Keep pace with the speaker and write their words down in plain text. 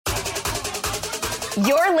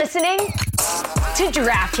You're listening to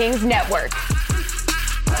DraftKings Network.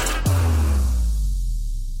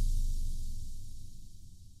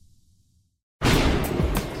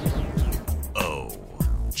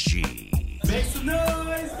 Make some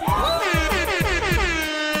noise.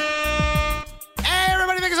 Hey,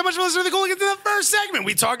 everybody, thank you so much for listening to the Cool. Get to the first segment.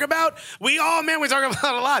 We talk about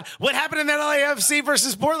a lot. What happened in that LAFC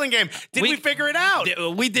versus Portland game? Did we figure it out?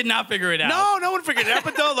 We did not figure it out. No one figured it out,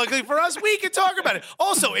 but luckily for us, we can talk about it.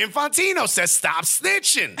 Also, Infantino says stop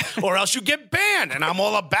snitching or else you get banned, and I'm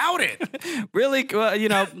all about it. Really,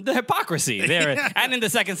 the hypocrisy there. And in the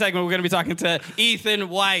second segment, we're going to be talking to Ethan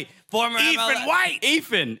White. Former Ethan White.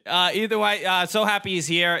 So happy he's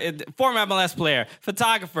here. Former MLS player,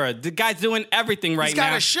 photographer. The guy's doing everything right now.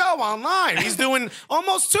 He's got a show online. He's doing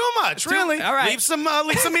almost too much, really. All right. Leave some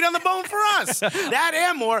meat on the bone for us. That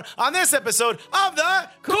and more on this episode of the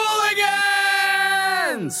Cooligans.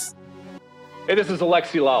 Hey, this is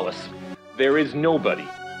Alexi Lawless. There is nobody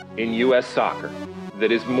in U.S. soccer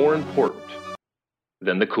that is more important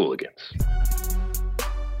than the Cooligans.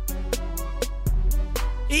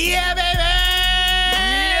 Yeah, baby!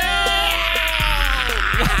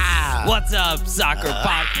 Yeah! What's up, soccer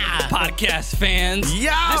podcast fans?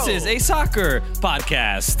 Yo! This is a soccer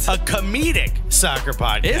podcast. A comedic soccer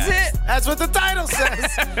podcast. Is it? That's what the title says.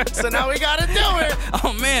 So now we got to do it.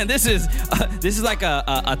 Oh man, this is like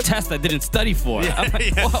a test I didn't study for. Yeah.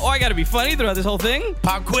 I got to be funny throughout this whole thing.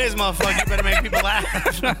 Pop quiz, motherfucker. You better make people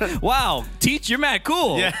laugh. Wow, Teach, you're mad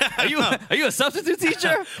cool. Yeah. Are you a substitute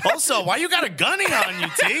teacher? Also, why you got a gunny on you,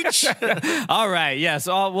 Teach? All right, yes.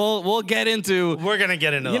 We'll get into. We're gonna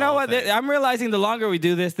get into. You know what? I'm realizing the longer we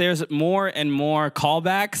do this, there's more and more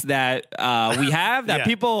callbacks that we have that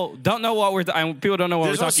people don't know what we're talking about.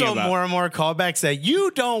 There's also more and more callbacks that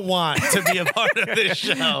you don't want to be a part of this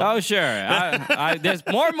show. Oh, sure. There's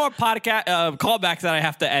more and more podcast callbacks that I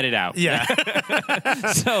have to edit out. Yeah.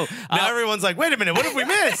 So now everyone's like, wait a minute, what have we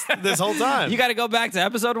missed this whole time? You got to go back to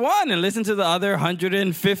episode 1 and listen to the other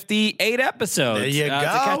 158 episodes. There you go. To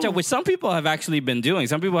catch up, which some people have actually been doing.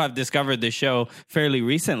 Some people have discovered this show fairly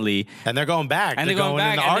recently. And they're going back. And they're going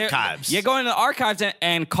in the archives. You're going to the archives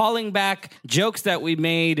and calling back jokes that we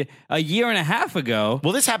made a year and a half ago.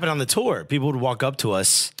 Well, this happened on the tour. People would walk up to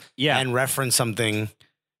us and reference something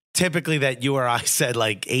typically that you or I said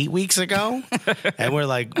like 8 weeks ago. And we're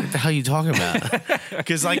like, what the hell are you talking about?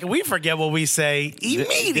 Because like we forget what we say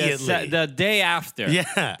immediately. The day after. Yeah.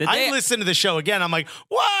 I listen to the show again. I'm like,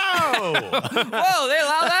 whoa. Whoa, they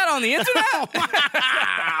allow that on the internet?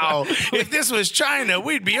 Wow. If this was China,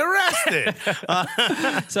 we'd be arrested.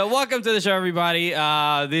 So welcome to the show, everybody.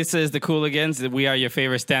 This is the Cooligans. We are your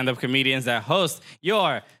favorite stand-up comedians that host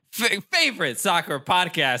your favorite soccer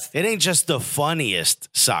podcast. It ain't just the funniest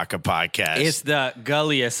soccer podcast. It's the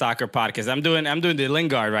gulliest soccer podcast. I'm doing the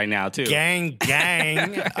Lingard right now too. Gang.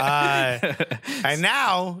 And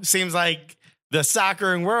now seems like the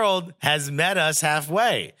soccering world has met us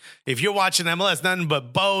halfway. If you're watching MLS, nothing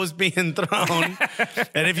but bows being thrown.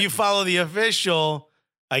 And if you follow the official,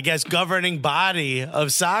 I guess, governing body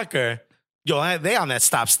of soccer, they on that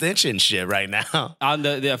stop snitching shit right now. On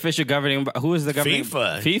the official governing, who is the governing?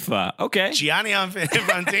 FIFA. Okay. Gianni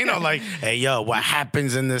Infantino, like, hey, yo, what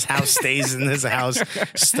happens in this house stays in this house.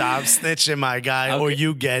 Stop snitching, my guy, or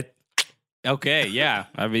you get. Okay, yeah.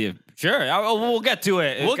 I mean, sure. We'll get to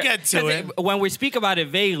it. We'll get to it. When we speak about it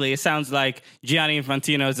vaguely, it sounds like Gianni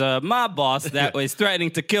Infantino is a mob boss that is threatening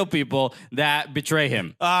to kill people that betray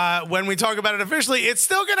him. When we talk about it officially, it's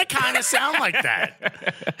still going to kind of sound like that.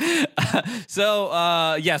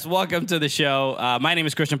 So, yes, welcome to the show. My name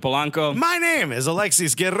is Christian Polanco. My name is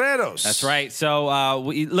Alexis Guerreros. That's right. So,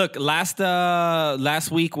 last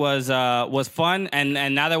week was fun,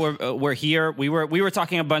 and now that we're here, we were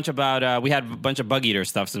talking a bunch about we had a bunch of Bug Eater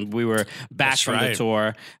stuff, so we were back from the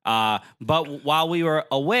tour. But while we were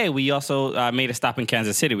away, we also made a stop in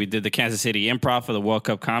Kansas City. We did the Kansas City Improv for the World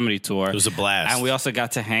Cup Comedy Tour. It was a blast. And we also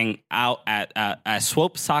got to hang out at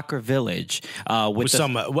Swope Soccer Village with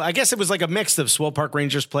some. I guess it was like a mix of Swope Park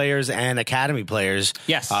Rangers players and Academy players.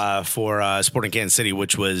 Yes. For Sporting Kansas City,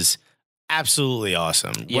 which was absolutely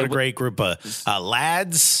awesome. What a great group of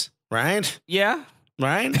lads, right? Yeah.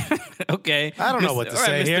 Right? Okay. I don't know what to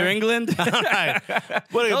say Mr. here. Mr. England. All right.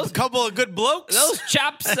 What a couple of good blokes. Those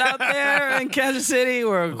chaps out there in Kansas City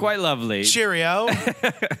were quite lovely. Cheerio.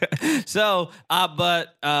 So,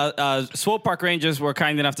 but Swope Park Rangers were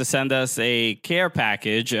kind enough to send us a care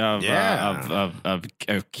package of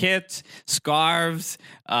kit, scarves.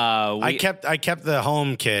 I kept the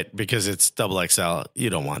home kit because it's XXL. You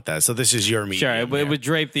don't want that. So this is your medium. Sure, it would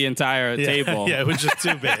drape the entire table. Yeah, it was just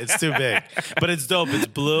too big. It's too big. But it's dope It's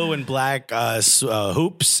blue and black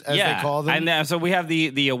hoops, as they call them. And so we have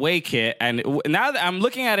the away kit. And now that I'm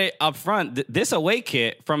looking at it up front, this away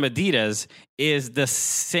kit from Adidas is the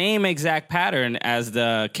same exact pattern as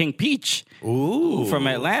the King Peach from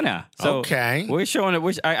Atlanta. So okay. We're showing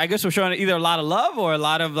it. I guess we're showing it either a lot of love or a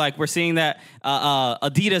lot of we're seeing that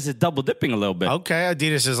Adidas is double dipping a little bit. Okay,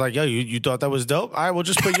 Adidas is like, yo, you thought that was dope? All right, we'll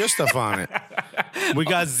just put your stuff on it. We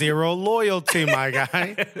got zero loyalty, my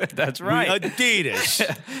guy. That's right.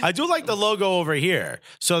 Adidas. I do like the logo over here.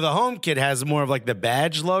 So the home kit has more of like the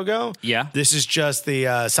badge logo. Yeah. This is just the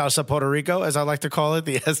Salsa Puerto Rico, as I like to call it,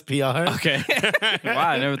 the SPR. Okay. Wow,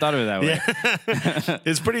 I never thought of it that way. Yeah.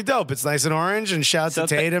 It's pretty dope. It's nice and orange. And shout out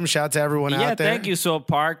to Tatum. Shout out to everyone out there. Yeah, thank you, Swope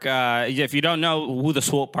Park. If you don't know who the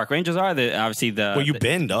Swope Park Rangers are, obviously Where you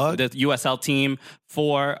been, dog? The USL team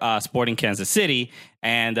for Sporting Kansas City.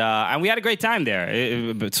 And we had a great time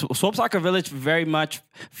there. Swope Soccer Village very much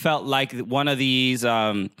felt like one of these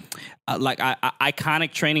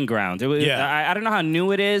iconic training grounds. I don't know how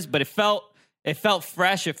new it is, but it felt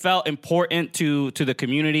fresh. It felt important to the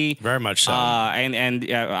community. Very much so. And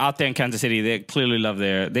out there in Kansas City, they clearly love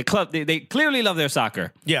they clearly love their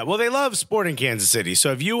soccer. Yeah, well, they love Sporting Kansas City.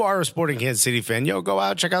 So if you are a Sporting Kansas City fan, go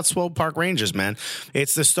out, check out Swope Park Rangers, man.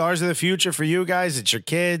 It's the stars of the future for you guys. It's your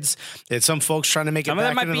kids. It's some folks trying to make it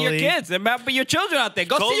back into the league. Some of them might be your kids. They might be your children out there.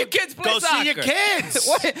 Go see your kids play soccer. Go see your kids.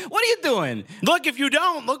 What are you doing? Look, if you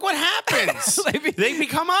don't, look what happens. They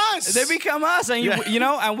become us. They become us, and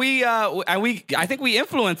I think we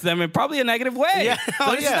influence them in probably a negative way. Yeah.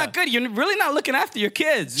 So this is not good. You're really not looking after your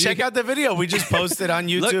kids. Check out the video we just posted on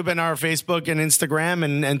YouTube and our Facebook and Instagram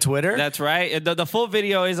and Twitter. That's right. The full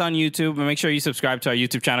video is on YouTube. Make sure you subscribe to our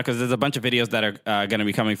YouTube channel because there's a bunch of videos that are going to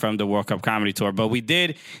be coming from the World Cup Comedy Tour. But we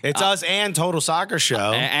did. It's us and Total Soccer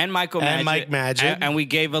Show. And Michael Magic. And Mike Magic. And we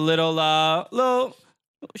gave a little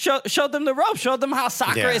Show them the ropes. Show them how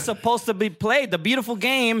soccer is supposed to be played. The beautiful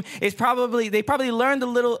game is they probably learned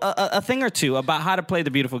a thing or two about how to play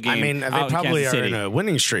the beautiful game. I mean, they probably are in a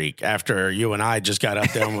winning streak after you and I just got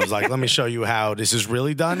up there and was like, let me show you how this is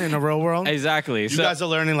really done in the real world. Exactly. You guys are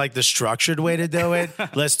learning like the structured way to do it.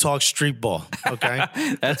 Let's talk street ball. Okay.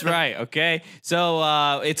 That's right. Okay.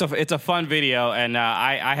 So it's a fun video, and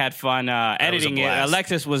I had fun editing it.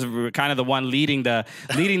 Alexis was kind of the one leading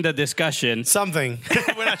the discussion. Something.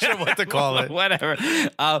 We're not sure what to call it. Whatever.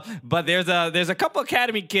 But there's a couple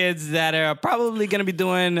Academy kids that are probably going to be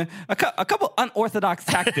doing a couple unorthodox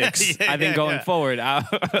tactics, I think, going forward.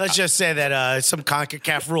 Let's just say that some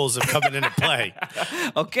CONCACAF rules have come into play.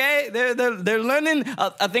 Okay? They're learning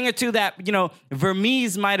a thing or two that,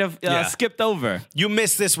 Vermees might have skipped over. You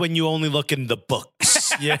miss this when you only look in the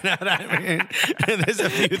books. You know what I mean? There's a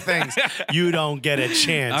few things you don't get a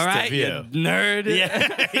chance to view. You nerd.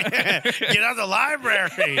 Yeah. Get out of the library.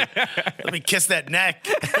 Let me kiss that neck.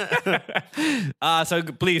 So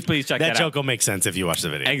please check that out. That joke will make sense if you watch the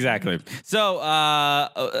video. Exactly. So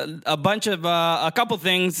a couple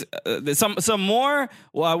things. Some more.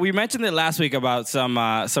 We mentioned it last week about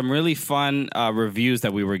some really fun reviews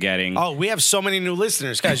that we were getting. Oh, we have so many new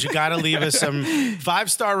listeners, guys. You got to leave us some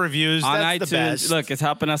 5-star reviews on That's iTunes. The best. Look, it's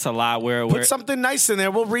helping us a lot. Put something nice in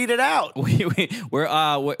there. We'll read it out.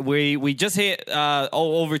 We just hit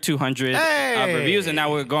over 200 reviews, and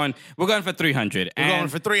now we're going for 300. We're going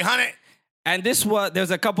for 300. And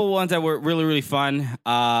there's a couple ones that were really, really fun.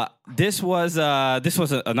 This was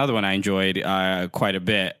another one I enjoyed quite a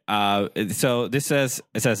bit. So it says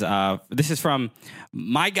this is from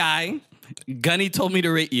my guy. Gunny told me to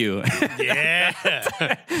rate you. Yeah.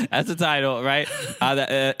 That's the title, right?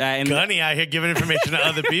 Gunny out here giving information to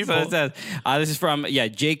other people. So it says, this is from,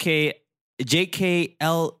 JKL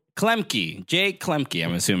Klemke, Jay Klemke,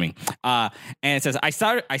 I'm assuming. And it says, I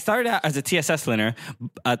started out as a TSS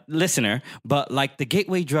listener, but like the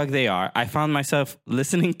gateway drug they are, I found myself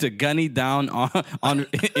listening to Gunny down on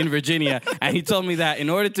in Virginia, and he told me that in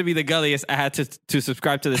order to be the gulliest, I had to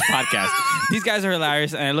subscribe to this podcast. These guys are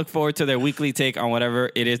hilarious, and I look forward to their weekly take on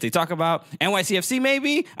whatever it is they talk about. NYCFC,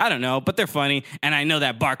 maybe? I don't know, but they're funny, and I know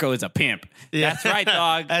that Barco is a pimp. Yeah. That's right,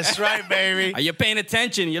 dog. That's right, baby. Are you paying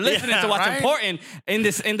attention? You're listening to what's important in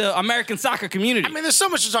the American soccer community. I mean, there's so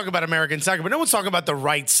much to talk about American soccer, but no one's talking about the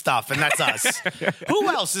right stuff, and that's us. Who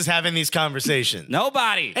else is having these conversations?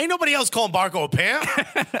 Nobody. Ain't nobody else calling Barco a pimp.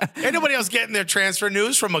 Ain't nobody else getting their transfer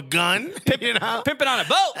news from a gun. Pimping on a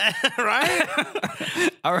boat. Right?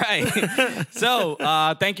 All right. So,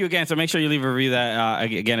 thank you again. So make sure you leave a review. That,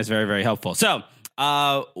 again, is very, very helpful. So,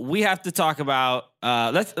 we have to talk about,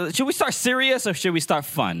 should we start serious or should we start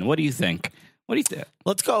fun? What do you think? What do you think?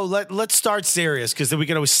 Let's go. Let's start serious because then we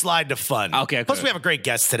can always slide to fun. Okay. Plus, we have a great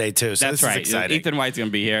guest today too. So that's this right. is exciting. Ethan White's going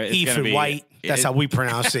to be here. Ethan White. That's how we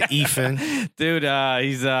pronounce it, Ethan. Dude,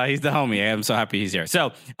 he's the homie. I'm so happy he's here.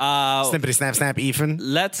 So, Snippety snap snap, Ethan.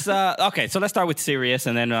 let's okay. So let's start with serious,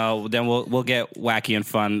 and then we'll get wacky and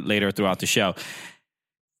fun later throughout the show.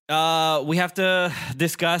 We have to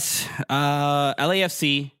discuss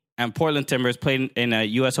LAFC and Portland Timbers played in a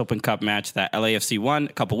U.S. Open Cup match that LAFC won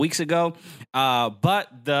a couple weeks ago. But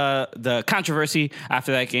the controversy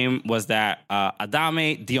after that game was that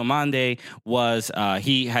Adama Diomande was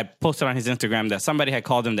he had posted on his Instagram that somebody had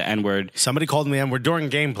called him the N-word. Somebody called me and we're during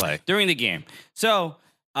gameplay. During the game. So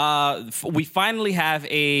we finally have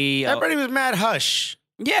a... Everybody was mad hush.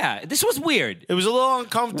 Yeah, this was weird. It was a little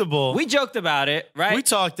uncomfortable. We joked about it, right? We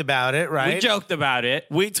talked about it, right? We joked about it.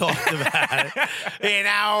 We talked about it in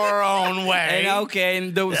our own way.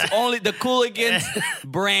 And there was only the Cooligans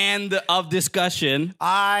brand of discussion.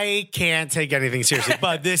 I can't take anything seriously,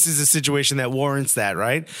 but this is a situation that warrants that,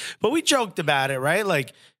 right? But we joked about it, right?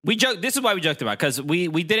 Like, we joked. This is why we joked about it, because we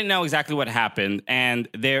didn't know exactly what happened, and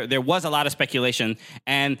there was a lot of speculation.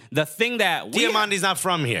 And the thing that Diamande's not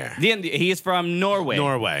from here. He is from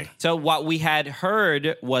Norway. So what we had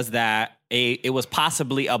heard was that it was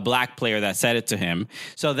possibly a black player that said it to him.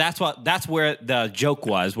 So that's where the joke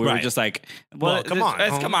was. We were just like, well, come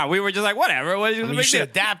on. We were just like, whatever. You should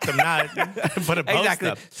adapt them, not put a post exactly.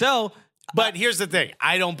 up. So. But here's the thing.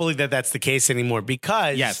 I don't believe that that's the case anymore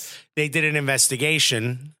because they did an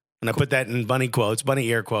investigation. And I put that in bunny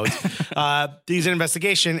ear quotes. These an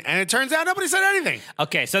investigation, and it turns out nobody said anything.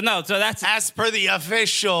 Okay, so that's... As per the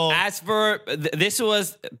official...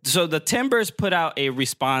 So the Timbers put out a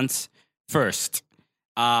response first.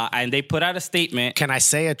 And they put out a statement. Can I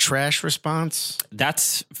say a trash response?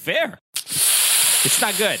 That's fair. It's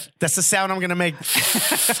not good. That's the sound I'm going to make.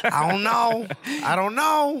 I don't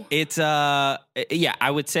know. It's, I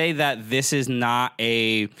would say that this is not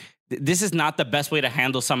the best way to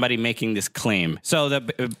handle somebody making this claim. So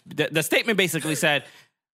the statement basically said,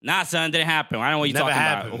 nah, son, didn't happen. I don't know what you're talking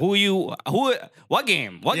about. What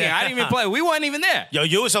game? What game? I didn't even play. We weren't even there. Yo,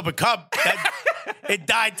 US Open Cup. It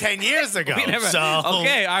died 10 years ago.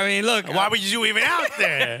 Okay, I mean, look. Why were you even out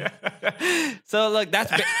there? So, look,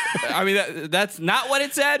 that's not what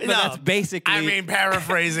it said, but that's basically... I mean,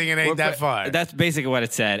 paraphrasing, it ain't that far. That's basically what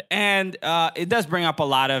it said. And it does bring up a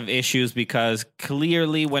lot of issues because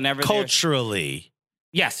clearly whenever... Culturally...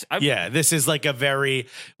 Yes. This is like a very,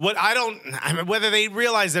 whether they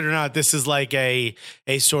realize it or not, this is like a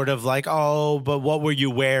sort of like, oh, but what were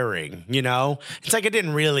you wearing? You know, it's like it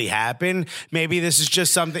didn't really happen. Maybe this is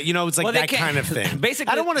just something, it's like that kind of thing.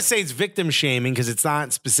 Basically, I don't want to say it's victim shaming because it's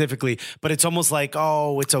not specifically, but it's almost like,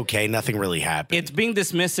 oh, it's okay. Nothing really happened. It's being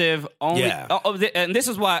dismissive only. Yeah. And this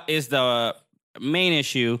is what is the main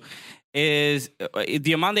issue. Is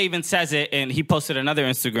Diomande even says it, and he posted another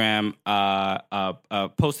Instagram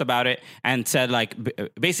post about it and said, like,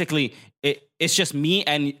 basically, it's just me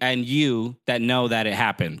and you that know that it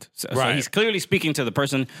happened. So he's clearly speaking to the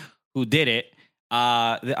person who did it.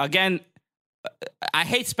 Again, I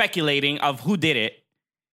hate speculating of who did it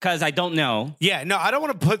because I don't know. Yeah, no, I don't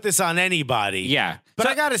want to put this on anybody. Yeah. But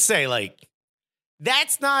I got to say, like,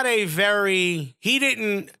 that's not a very... He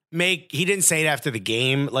didn't say it after the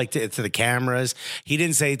game, like to the cameras. He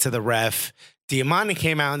didn't say it to the ref. Diamande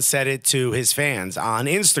came out and said it to his fans on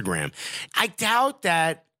Instagram. I doubt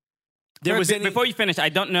that there was any... Before you finish, I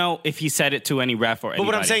don't know if he said it to any ref or anybody. But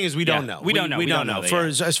what I'm saying is we don't know. We don't know. We don't know.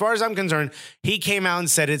 As far as I'm concerned, he came out and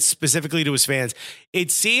said it specifically to his fans.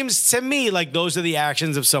 It seems to me like those are the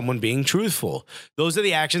actions of someone being truthful. Those are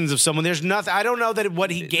the actions of someone. There's nothing... I don't know that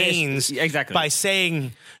what he gains by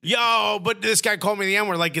saying, yo, but this guy called me the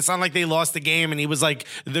N-word. Like, it's not like they lost the game and he was like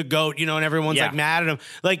the GOAT, and everyone's like mad at him.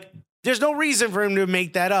 Like, there's no reason for him to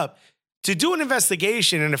make that up. To do an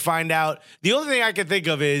investigation and to find out... The only thing I can think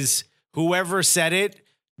of is... Whoever said it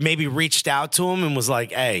maybe reached out to him and was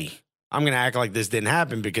like, hey, I'm going to act like this didn't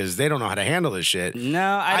happen because they don't know how to handle this shit.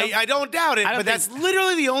 No, I don't doubt it, but that's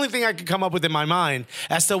literally the only thing I could come up with in my mind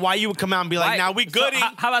as to why you would come out and be like, now we goody. So,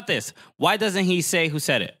 how about this? Why doesn't he say who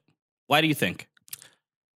said it? Why do you think?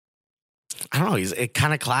 I don't know. He's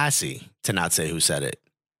kind of classy to not say who said it.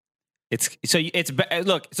 So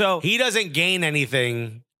he doesn't gain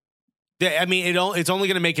anything. I mean, it's only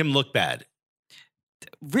going to make him look bad.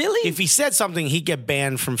 Really? If he said something, he'd get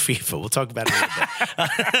banned from FIFA. We'll talk about it a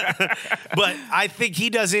little bit. But I think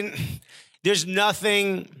he doesn't... There's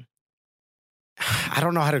nothing... I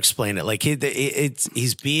don't know how to explain it. Like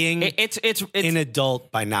he's being It's an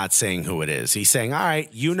adult by not saying who it is. He's saying, all right,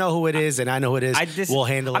 you know who it is and I know who it is. We'll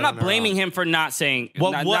handle it. I'm not blaming him for not saying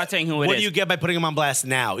not saying who it is. What do you get by putting him on blast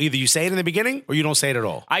now? Either you say it in the beginning or you don't say it at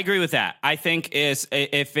all. I agree with that. I think as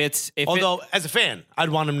a fan, I'd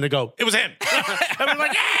want him to go, it was him. I'd be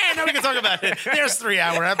like, yeah, now we can talk about it. There's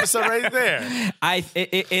 3-hour episode right there.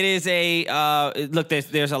 It is a look.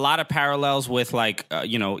 There's a lot of parallels with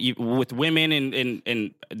with women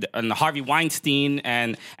in Harvey Weinstein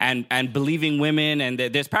and believing women, and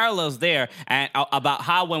there's parallels there and about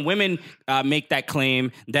how when women make that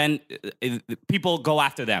claim, then people go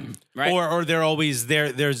after them, right? Or they're always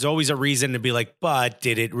there. There's always a reason to be like, but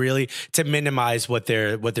did it really, to minimize what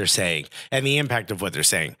they're saying and the impact of what they're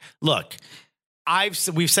saying. Look,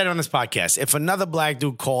 we've said it on this podcast. If another black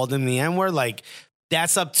dude called him the N-word, like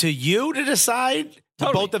that's up to you to decide.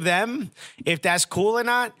 Totally. Both of them, if that's cool or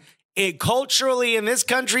not. It culturally in this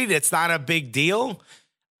country, that's not a big deal.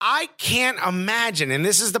 I can't imagine, and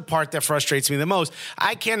this is the part that frustrates me the most.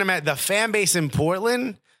 I can't imagine the fan base in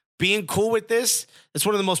Portland being cool with this. It's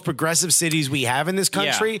one of the most progressive cities we have in this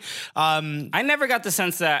country. Yeah. I never got the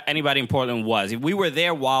sense that anybody in Portland was. We were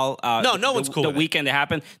there while no one's cool the with weekend it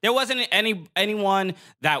happened. There wasn't anyone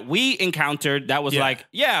that we encountered that was like,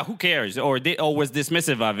 yeah, who cares, or was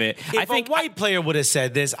dismissive of it. If a white player would have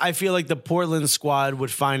said this, I feel like the Portland squad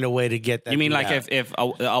would find a way to get that. You mean like if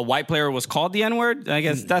a white player was called the N-word? I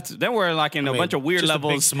guess then we're like in a bunch of weird just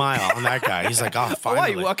levels. A big smile on that guy. He's like, oh,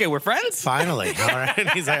 finally. Okay, we're friends? Finally. All right.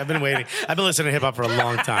 He's like, I've been waiting. I've been listening to hip hop for a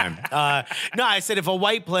long time. No, I said if a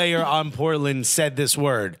white player on Portland said this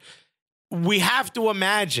word, we have to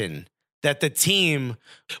imagine that the team,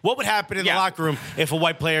 what would happen in the locker room if a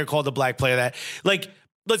white player called a black player that? Like,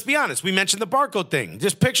 let's be honest. We mentioned the Barco thing.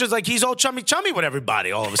 Just pictures like he's all chummy with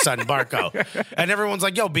everybody all of a sudden, Barco. And everyone's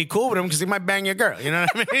like, yo, be cool with him because he might bang your girl. You know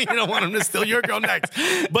what I mean? You don't want him to steal your girl next.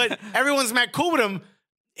 But everyone's mad cool with him.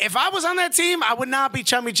 If I was on that team, I would not be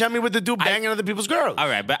chummy with the dude banging other people's girls. All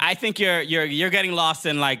right, but I think you're getting lost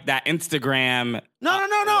in like that Instagram. No,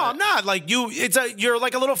 I'm not. Like you're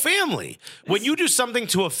like a little family. When you do something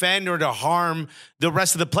to offend or to harm the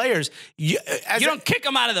rest of the players, you don't kick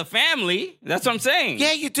them out of the family. That's what I'm saying.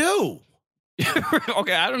 Yeah, you do.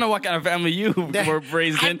 Okay, I don't know what kind of family you were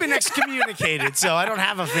raised in. I've been excommunicated, so I don't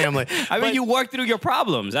have a family. I mean, you work through your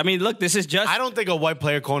problems. I mean, look, this is just... I don't think a white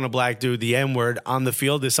player calling a black dude the N-word on the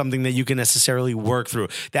field is something that you can necessarily work through.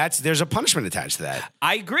 There's a punishment attached to that.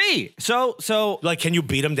 I agree. So like, can you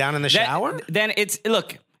beat him down in the shower? Then it's...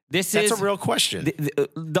 Look, that's a real question.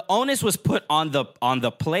 The onus was put on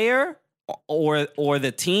the player or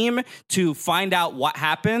the team to find out what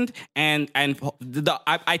happened, and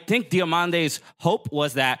I think Diamante's hope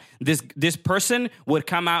was that this person would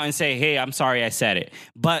come out and say, "Hey, I'm sorry, I said it,"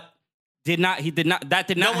 but that did not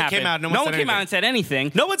happen. No one came out. No one came out and said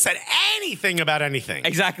anything. No one said anything about anything.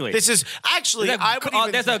 Exactly. This is actually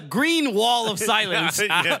there's a green wall of silence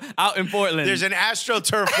out in Portland. There's an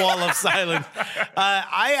AstroTurf wall of silence.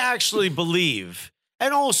 I actually believe.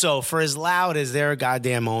 And also, for as loud as their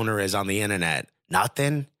goddamn owner is on the internet,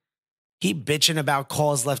 nothing. He bitching about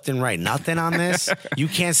calls left and right. Nothing on this. You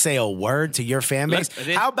can't say a word to your fan base.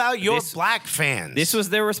 How about your black fans? This was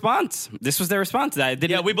their response.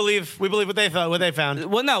 We believe what they thought, what they found.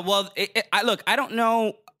 Well, no. Well, look, I don't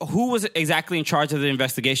know who was exactly in charge of the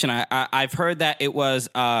investigation. I've heard that it was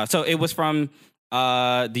it was from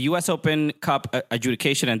the U.S. Open Cup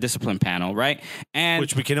adjudication and discipline panel, right? And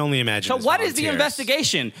which we can only imagine. So what is the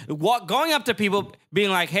investigation? Going up to people, being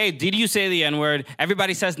like, "Hey, did you say the N-word?"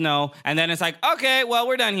 Everybody says no, and then it's like, "Okay, well,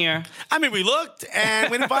 we're done here." I mean, we looked and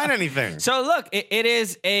we didn't find anything. So look,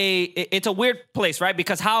 it's a weird place, right?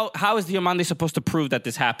 Because how is Diamante supposed to prove that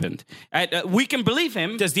this happened? We can believe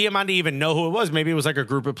him. Does Diamante even know who it was? Maybe it was like a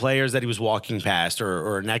group of players that he was walking past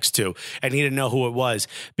or next to, and he didn't know who it was.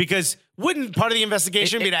 Because wouldn't part of the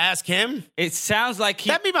investigation be to ask him? It sounds like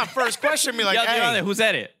that'd be my first question. Be like, hey, who's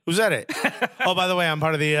at it? Who's at it? Oh, by the way, I'm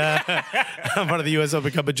part of the U.S.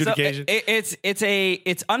 Open Cup adjudication. So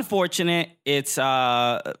it's unfortunate. It's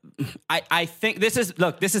I think this is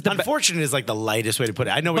the unfortunate is like the lightest way to put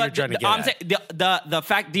it. I know what you're trying to get at. Saying, the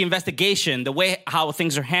fact, the investigation, the way how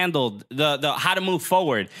things are handled, the how to move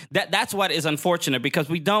forward. That's what is unfortunate, because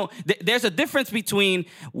we don't. There's a difference between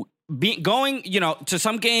going, to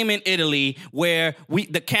some game in Italy where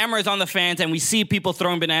the camera is on the fans and we see people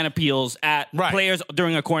throwing banana peels at players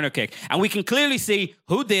during a corner kick, and we can clearly see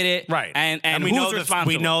who did it, right? And who's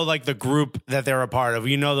responsible. We know like the group that they're a part of.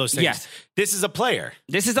 You know those things. Yes. This is a player.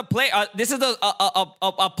 This is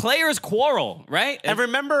a player's quarrel, right? And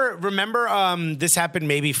remember, this happened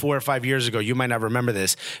maybe 4 or 5 years ago. You might not remember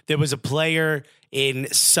this. There was a player in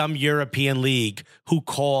some European league who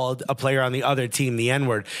called a player on the other team the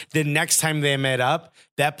N-word. The next time they met up,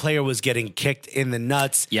 that player was getting kicked in the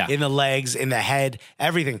nuts, in the legs, in the head,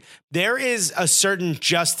 everything. There is a certain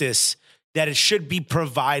justice that it should be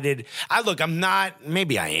provided. I'm not,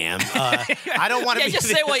 maybe I am. I don't want to be. Just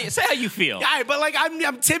say how you feel. Yeah, but like,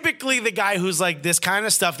 I'm typically the guy who's like, this kind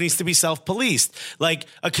of stuff needs to be self-policed. Like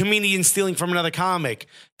a comedian stealing from another comic.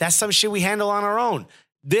 That's some shit we handle on our own.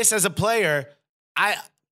 This as a player, I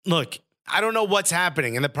don't know what's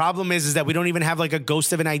happening. And the problem is that we don't even have like a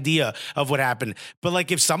ghost of an idea of what happened. But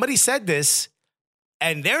like, if somebody said this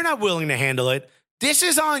and they're not willing to handle it, this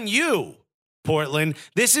is on you, Portland.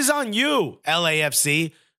 This is on you,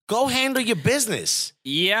 LAFC. Go handle your business.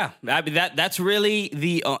 Yeah, I mean, that's really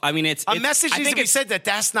the. It's a message needs to be said that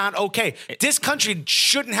that's not okay. This country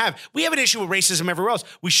shouldn't have. We have an issue with racism everywhere else.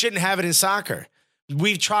 We shouldn't have it in soccer.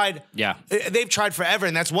 We've tried. Yeah, they've tried forever,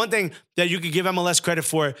 and that's one thing that you could give MLS credit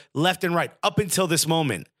for, left and right, up until this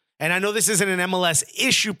moment. And I know this isn't an MLS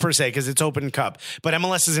issue per se because it's Open Cup, but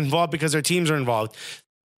MLS is involved because their teams are involved.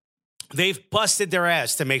 They've busted their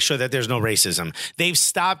ass to make sure that there's no racism. They've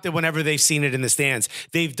stopped it whenever they've seen it in the stands.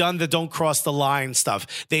 They've done the don't cross the line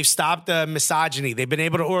stuff. They've stopped the misogyny. They've been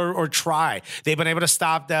able to, or try. They've been able to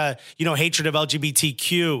stop the, hatred of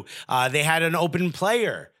LGBTQ. They had an open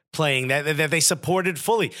player playing that they supported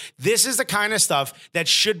fully. This is the kind of stuff that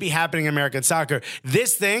should be happening in American soccer.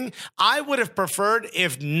 This thing, I would have preferred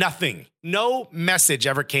if no message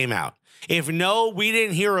ever came out. If we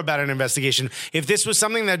didn't hear about an investigation, if this was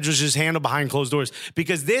something that was just handled behind closed doors,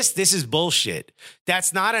 because this is bullshit.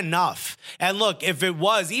 That's not enough. And look,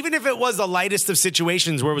 even if it was the lightest of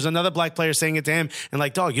situations where it was another black player saying it to him and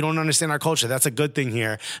like, dog, you don't understand our culture. That's a good thing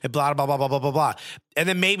here. And blah, blah, blah, blah, blah, blah, blah. And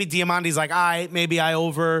then maybe Diamante's like, what's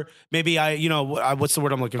the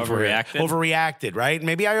word I'm looking for? Overreacted, right?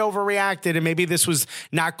 Maybe I overreacted and maybe this was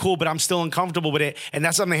not cool, but I'm still uncomfortable with it. And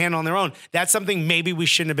that's something they handle on their own. That's something maybe we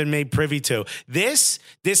shouldn't have been made privy to. This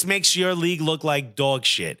makes your league look like dog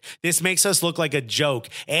shit. This makes us look like a joke.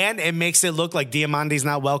 And it makes it look like Diamante's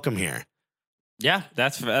not welcome here. Yeah,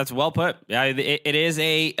 that's well put. Yeah, it is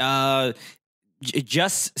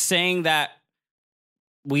just saying that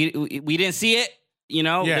we didn't see it.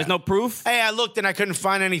 There's no proof. Hey, I looked and I couldn't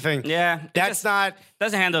find anything. Yeah. Doesn't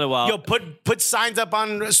handle it well. Put signs up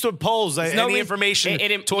on poles. Any information,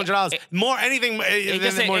 $200. More anything.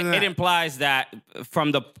 It implies that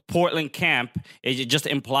from the Portland camp, it just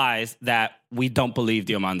implies that we don't believe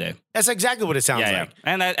Diamante. That's exactly what it sounds like.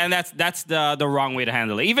 Yeah. And that's the wrong way to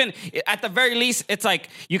handle it. Even at the very least, it's like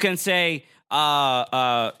you can say,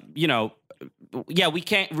 we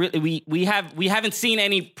can't really. We haven't seen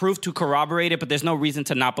any proof to corroborate it, but there's no reason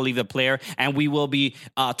to not believe the player. And we will be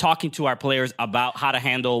talking to our players about how to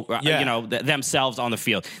handle, themselves on the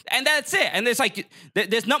field. And that's it. And there's like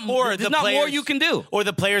there's not more. There's not more you can do. Or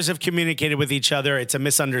the players have communicated with each other. It's a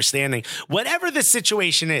misunderstanding. Whatever the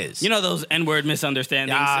situation is, those N-word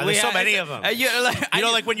misunderstandings. There's so many of them.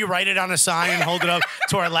 Like when you write it on a sign and hold it up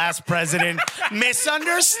to our last president.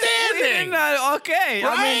 Misunderstanding. Okay.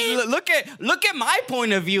 Right? I mean, look at my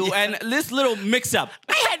point of view and this little mix-up.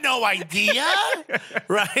 I had no idea,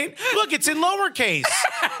 right? Look, it's in lowercase.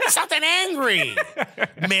 It's not that angry.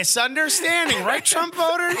 Misunderstanding, right, Trump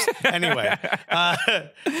voters? Anyway,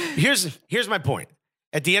 here's my point.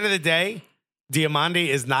 At the end of the day,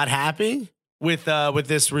 Diamante is not happy with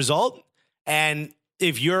this result, and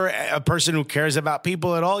if you're a person who cares about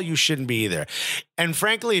people at all, you shouldn't be either. And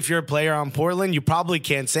frankly, if you're a player on Portland, you probably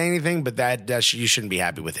can't say anything, but you shouldn't be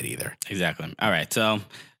happy with it either. Exactly. All right. So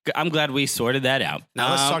I'm glad we sorted that out. Now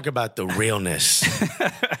let's talk about the realness.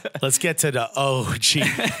 Let's get to the OG,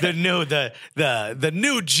 the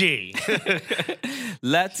new G.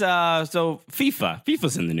 Let's so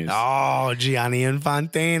FIFA's in the news. Oh, Gianni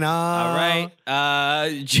Infantino. All right.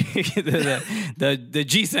 The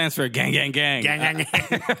G stands for gang. Gang Gianni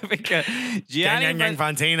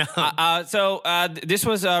Infantino. So this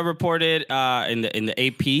was reported in the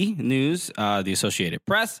AP News, the Associated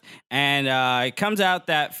Press, and it comes out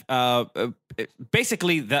that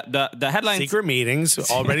basically the headline. Secret meetings,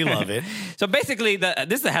 already love it. So basically, this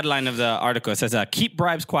is the headline of the article. It says, keep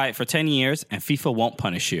bribes quiet for 10 years and FIFA won't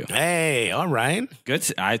punish you. Hey, all right. Good,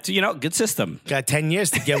 good system. Got 10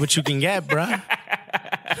 years to get what you can get, bro.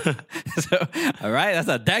 So, all right, that's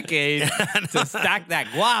a decade to stack that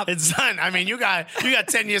guap. It's done. I mean, you got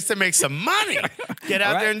 10 years to make some money. Get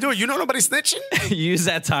out All there right. and do it. You know nobody's snitching? Use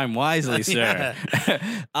that time wisely, sir.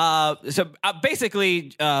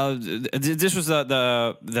 Basically, this was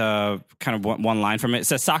the kind of one line from it. It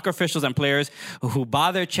says soccer officials and players who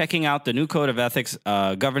bother checking out the new code of ethics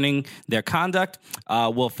governing their conduct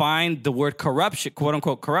will find the word corruption, quote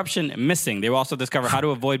unquote, corruption missing. They will also discover how to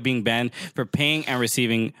avoid being banned for paying and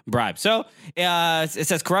receiving bribes. So it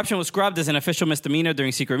says corruption was scrubbed as an official misdemeanor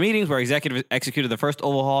during secret meetings where executives executed the first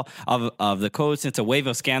overhaul of the code since a wave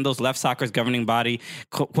of scandals left soccer's governing body,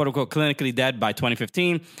 quote unquote, clinically dead by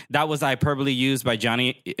 2015. That was the hyperbole used by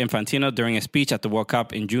Gianni Infantino during a speech at the World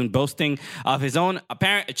Cup in June, boasting of his own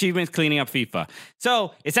apparent achievements cleaning up FIFA.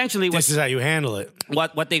 So essentially, This is how you handle it.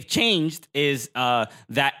 what they've changed is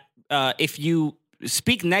that if you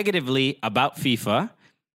speak negatively about FIFA,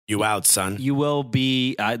 You out, son. you will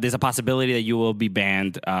be there's a possibility that you will be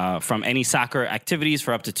banned from any soccer activities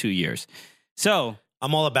for up to 2 years. So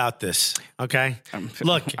I'm all about this. Okay.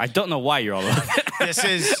 Look, I don't know why you're all over it. this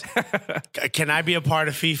is. Can I be a part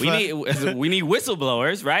of FIFA? we need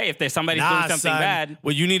whistleblowers, right? If there's somebody doing something son. bad.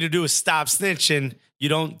 What you need to do is stop snitching. You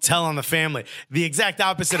don't tell on the family. The exact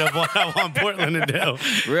opposite of what I want Portland to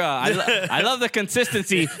do. Real, I love the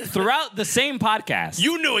consistency throughout the same podcast.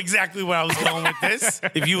 You knew exactly where I was going with this.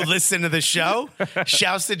 If you listen to the show,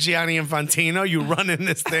 shouts to Gianni Infantino. You running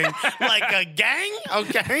this thing like a gang,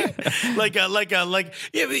 okay?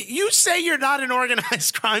 You say you're not an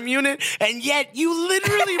organized crime unit, and yet you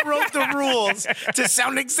literally wrote the rules to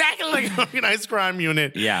sound exactly like an organized crime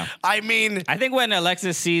unit. Yeah. I mean, I think when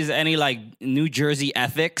Alexis sees any like New Jersey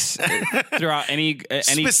ethics throughout any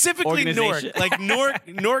specifically organization.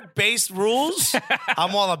 Newark based rules,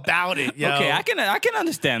 I'm all about it. Yo. Okay, I can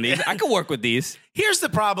understand these. I can work with these. Here's the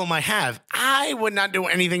problem I have. I would not do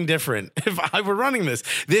anything different if I were running this.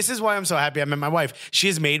 This is why I'm so happy I met my wife. She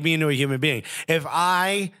has made me into a human being. If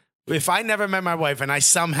I never met my wife and I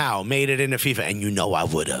somehow made it into FIFA, and you know I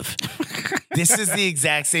would have. This is the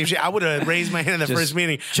exact same shit. I would have raised my hand in the first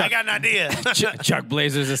meeting. I got an idea. Chuck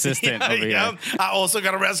Blazer's assistant over here. I also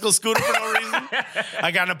got a rascal scooter for no reason.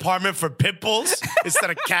 I got an apartment for pit bulls instead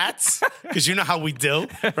of cats, because you know how we do,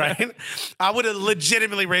 right? I would have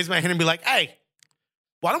legitimately raised my hand and be like, hey,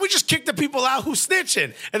 why don't we just kick the people out who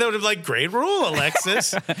snitching? And they would have been like, great rule,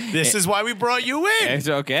 Alexis. This is why we brought you in. It's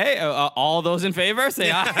okay. All those in favor,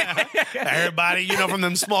 say aye. Everybody, from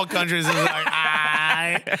them small countries is like,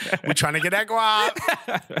 aye. We're trying to get that guap.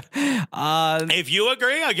 If you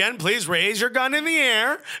agree, again, please raise your gun in the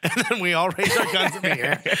air. And then we all raise our guns in the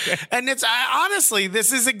air. And honestly,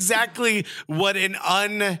 this is exactly what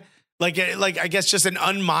I guess just an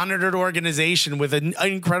unmonitored organization with an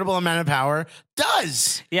incredible amount of power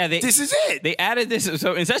does. Yeah, this is it. They added this.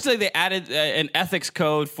 So essentially, they added an ethics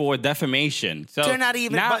code for defamation. So they're not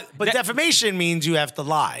even. But defamation means you have to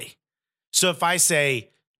lie. So if I say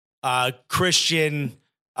Christian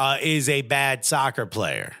is a bad soccer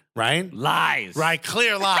player, right? Lies. Right,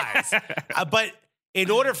 clear lies. But in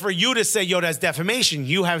order for you to say, that's defamation,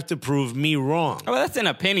 you have to prove me wrong. Oh, well, that's an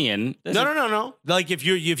opinion. No. Like if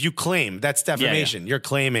you claim, that's defamation. Yeah. You're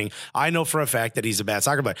claiming, I know for a fact that he's a bad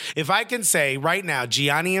soccer player. If I can say right now,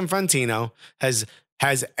 Gianni Infantino has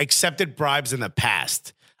accepted bribes in the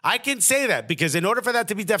past, I can say that because in order for that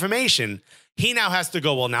to be defamation, he now has to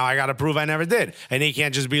go, well, now I got to prove I never did. And he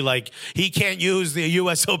can't just be like, he can't use the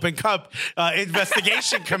U.S. Open Cup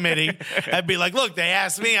investigation committee and be like, look, they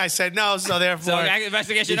asked me, I said no, so therefore. So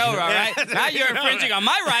investigation over, all right? Now you're infringing on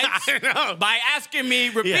my rights by asking me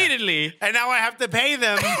repeatedly. Yeah. And now I have to pay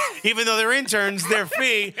them, even though they're interns, their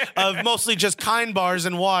fee of mostly just Kind bars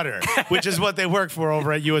and water, which is what they work for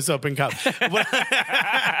over at U.S. Open Cup.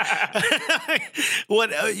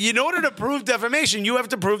 In order to prove defamation, you have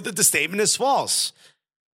to prove that the statement is false.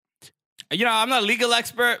 I'm not a legal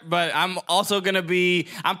expert, but I'm also going to be,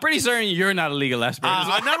 I'm pretty certain you're not a legal expert.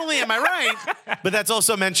 Not only am I right, but that's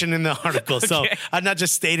also mentioned in the article. Okay. So I'm not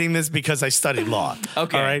just stating this because I studied law.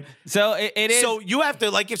 Okay. All right. So it is. So you have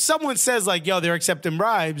to, if someone says they're accepting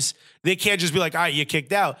bribes, they can't just be like, all right, you're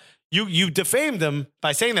kicked out. You defamed them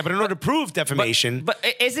by saying that, but in order to prove defamation. But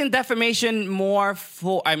isn't defamation more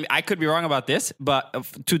for, I could be wrong about this, but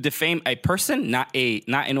to defame a person, not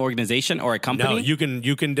an organization or a company? No, you can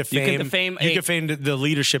defame the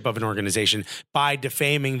leadership of an organization by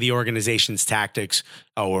defaming the organization's tactics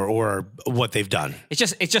or what they've done. It's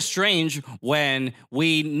just strange when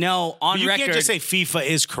we know on You record. can't just say FIFA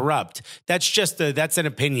is corrupt. That's an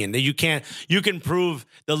opinion. You can prove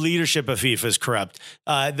the leadership of FIFA is corrupt.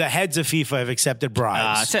 The heads of FIFA have accepted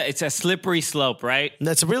bribes. It's a slippery slope, right?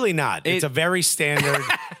 That's really not. It's a very standard.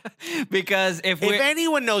 Because if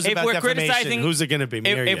anyone knows about defamation, who's it going to be?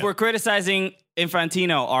 If we're criticizing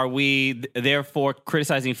Infantino, are we therefore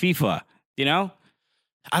criticizing FIFA? You know?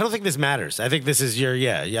 I don't think this matters. I think this is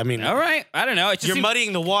I mean, all right. I don't know. It just you're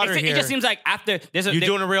muddying the water here. It just seems like after you're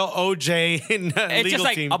doing a real OJ in it's legal just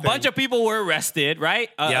like team a thing. bunch of people were arrested, right?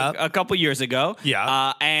 A couple years ago.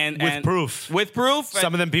 Yeah. And with proof. With proof.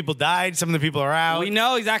 Some of them people died. Some of the people are out. We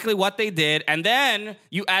know exactly what they did. And then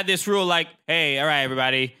you add this rule like, hey, all right,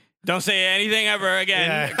 everybody. Don't say anything ever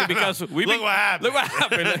again because look what happened. Look what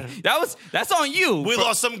happened. That's on you. We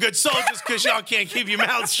lost some good soldiers because y'all can't keep your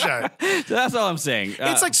mouths shut. So that's all I'm saying.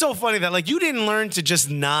 It's like so funny that like you didn't learn to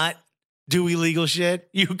just not do illegal shit.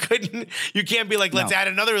 You can't be like, let's add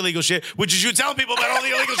another illegal shit, which is you telling people about all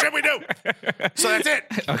the illegal shit we do. So that's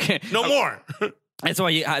it. Okay. No more. That's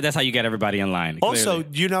how you get everybody in line. Also, clearly.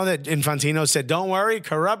 you know that Infantino said, don't worry,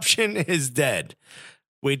 corruption is dead.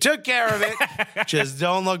 We took care of it. Just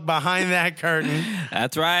don't look behind that curtain.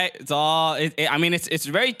 That's right. It's all. It's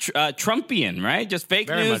very Trumpian, right? Just fake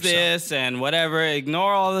Very news much so. this and whatever.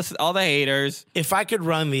 Ignore all the haters. If I could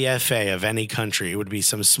run the FA of any country, it would be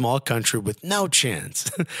some small country with no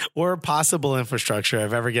chance or possible infrastructure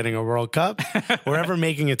of ever getting a World Cup or ever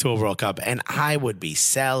making it to a World Cup. And I would be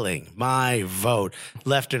selling my vote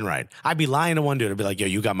left and right. I'd be lying to one dude. I'd be like, yo,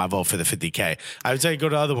 you got my vote for the 50K. I would say, go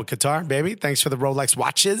to the other one. Qatar, baby. Thanks for the Rolex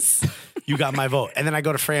watches. You got my vote. And then I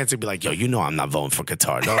go to France and be like, yo, you know I'm not voting for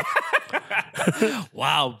Qatar, though.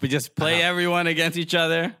 Wow. We just play everyone against each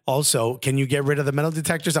other. Also, can you get rid of the metal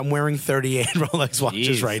detectors? I'm wearing 38 Rolex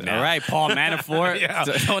watches right now. All right, Paul Manafort.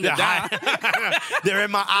 Throwing it down. They're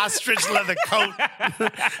in my ostrich leather coat,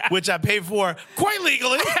 which I paid for quite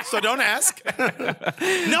legally, so don't ask. No,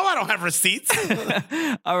 I don't have receipts.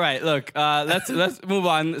 All right, look, let's move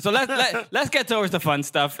on. So let's get towards the fun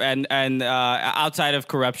stuff and outside of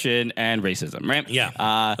corruption and racism, right?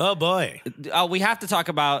 Yeah. Oh boy. We have to talk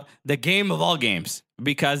about the game of all games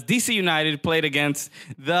because DC United played against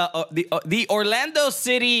the Orlando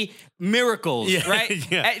City Miracles,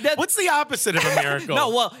 right? Yeah. What's the opposite of a miracle? No,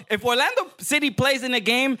 well, if Orlando City plays in a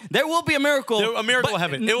game, there will be a miracle. A miracle will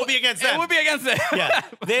happen. It will be against them. It will be against them. Yeah.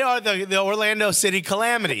 They are the Orlando City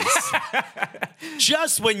calamities.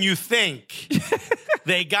 Just when you think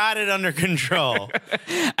they got it under control.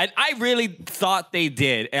 And I really thought they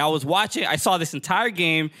did. And I was watching, I saw this entire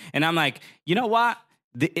game, and I'm like, you know what?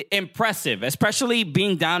 Impressive, especially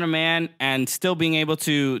being down a man and still being able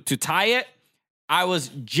to tie it. I was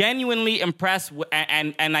genuinely impressed,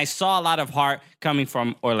 and I saw a lot of heart coming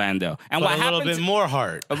from Orlando. And but a little bit more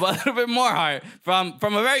heart. A little bit more heart from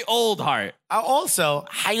a very old heart. Also,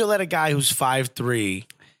 how you let a guy who's 5'3"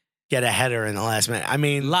 get a header in the last minute? I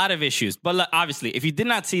mean, a lot of issues. But look, obviously, if you did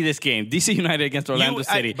not see this game, DC United against Orlando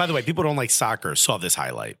City. By the way, people don't like soccer saw this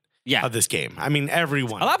highlight. Yeah. Of this game. I mean,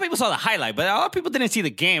 everyone. A lot of people saw the highlight, but a lot of people didn't see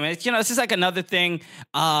the game. And it's just like another thing.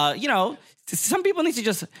 Some people need to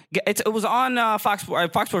just it was on Fox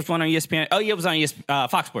Sports 1 on ESPN. Oh, yeah, it was on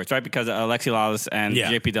Fox Sports, right? Because Alexi Lawless and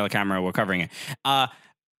JP Della Camera were covering it.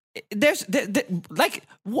 There's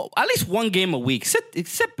at least one game a week.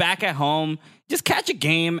 Sit back at home. Just catch a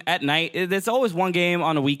game at night. There's always one game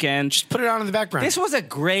on a weekend. Just put it on in the background. This was a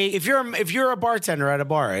great. If you're a bartender at a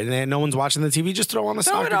bar and no one's watching the TV, just throw on the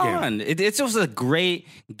soccer game. It was a great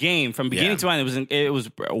game from beginning to end. It was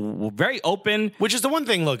very open. Which is the one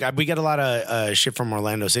thing. Look, we get a lot of shit from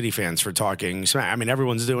Orlando City fans for talking smack. I mean,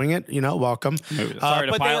 everyone's doing it. Welcome. Sorry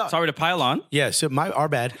to pile on. Yeah, so our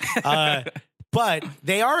bad. But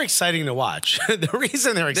they are exciting to watch. The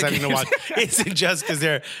reason they're exciting to watch isn't just because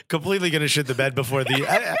they're completely going to shit the bed before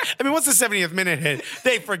I mean, once the 70th minute hit,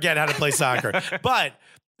 they forget how to play soccer. But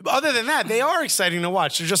other than that, they are exciting to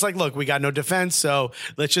watch. They're just like, look, we got no defense, so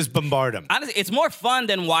let's just bombard them. Honestly, it's more fun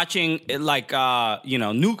than watching like a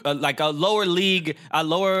lower league, a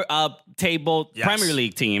lower table Premier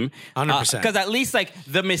League team. 100%. Because at least like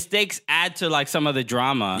the mistakes add to like some of the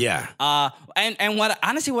drama. Yeah. And what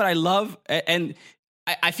I love, and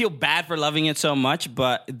I feel bad for loving it so much,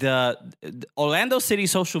 but the Orlando City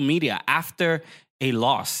social media after a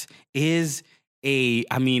loss is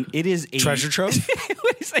it is a treasure trove.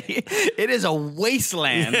 It is a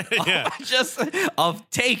wasteland of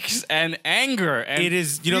takes and anger. And it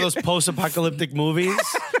is, those post-apocalyptic movies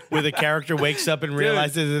where the character wakes up and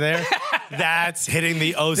realizes they're there. That's hitting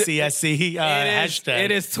the OCSC hashtag.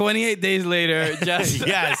 It is 28 days later. Just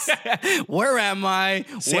Yes. Where am I?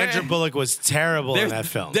 Sandra Bullock was terrible in that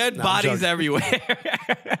film. Dead No, I'm bodies joking. everywhere.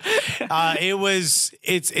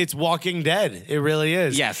 It's Walking Dead. It really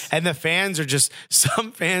is. Yes. And the fans are just,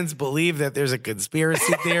 some fans believe that there's a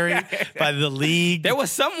conspiracy theory by the league. There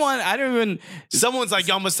was someone, I don't even. Someone's like,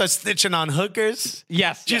 you almost start snitching on hookers.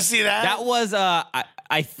 Yes. Did you see that? That was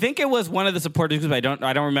I think it was one of the supporters groups. I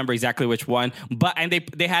don't remember exactly which one. But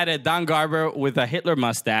they had a Don Garber with a Hitler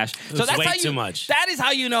mustache. So that's way how too much. That is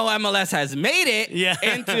how you know MLS has made it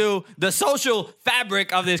into the social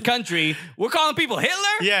fabric of this country. We're calling people Hitler?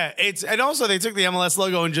 Yeah, and also they took the MLS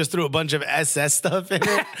logo and just threw a bunch of SS stuff in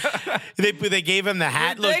it. they gave him the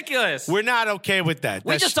hat. Ridiculous. Look, we're not okay with that.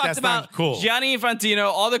 We just talked that's about not cool. Gianni Infantino,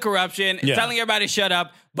 all the corruption, telling everybody to shut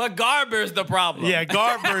up. But Garber's the problem. Yeah,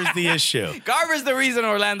 Garber's the issue. Garber's the reason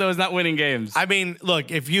Orlando is not winning games. I mean, look,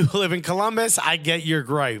 if you live in Columbus, I get your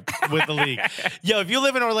gripe with the league. Yo, if you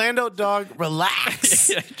live in Orlando, dog, relax.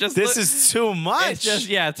 This is too much. It's just,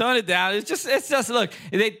 tone it down. It's just look,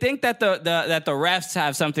 they think that the refs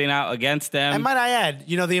have something out against them. And might I add,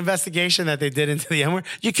 the investigation that they did into the N-word,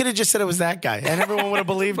 you could have just said it was that guy, and everyone would have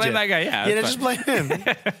believed Blame you. that guy, yeah. Yeah, just blame him.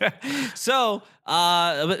 So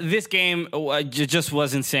this game just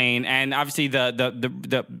was insane, and obviously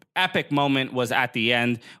the epic moment was at the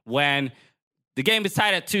end when the game is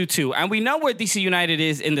tied at 2-2, and we know where DC United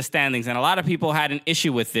is in the standings, and a lot of people had an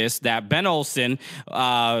issue with this. That Ben Olsen,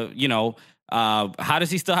 how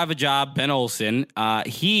does he still have a job? Ben Olsen,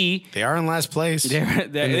 they are in last place. They're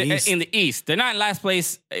in the East. They're not in last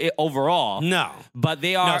place overall. No, but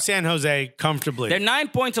they are. No, San Jose comfortably. They're 9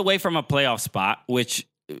 points away from a playoff spot, which.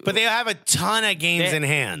 But they have a ton of games in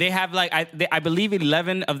hand. They have I believe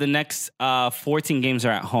 11 of the next 14 games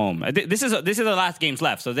are at home. This is the last games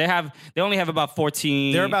left, so they only have about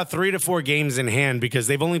 14. They're about 3 to 4 games in hand because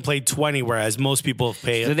they've only played 20, whereas most people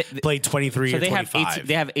have played 23 or 25.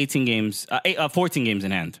 They have 18 games, 14 games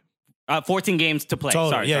in hand. 14 games to play.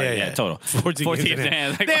 Total. Sorry, yeah. total. 14 games in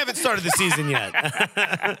hand. They haven't started the season yet.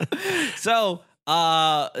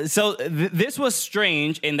 This was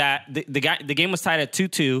strange in that the game was tied at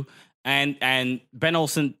 2-2, and Ben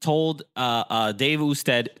Olsen told Dave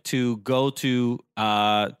Ousted to go to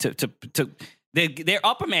they're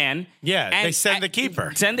up a man. Yeah, and they send the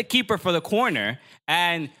keeper. Send the keeper for the corner,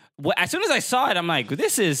 and as soon as I saw it, I'm like,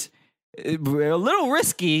 this is a little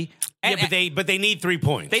risky. And, but they need 3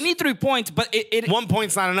 points. They need 3 points, but 1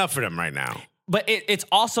 point's not enough for them right now. But it's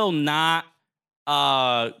also not.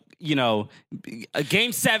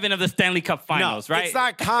 Game 7 of the Stanley Cup Finals, right? It's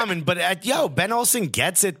not common, but Ben Olsen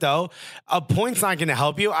gets it, though. A point's not going to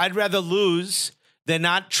help you. I'd rather lose than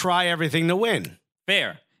not try everything to win.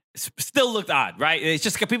 Fair. Still looked odd, right? It's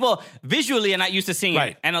just people visually are not used to seeing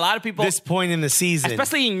it, and a lot of people this point in the season,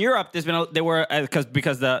 especially in Europe,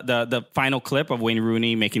 because the final clip of Wayne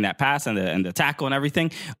Rooney making that pass and the tackle and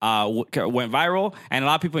everything went viral, and a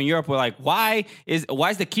lot of people in Europe were like, why is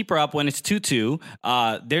the keeper up when it's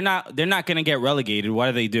 2-2? They're not going to get relegated. What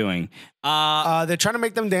are they doing? They're trying to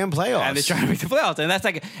make them damn playoffs. And they're trying to make the playoffs. And that's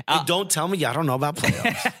like... don't tell me I don't know about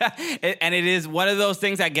playoffs. And it is one of those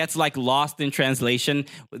things that gets lost in translation.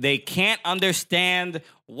 They can't understand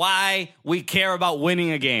why we care about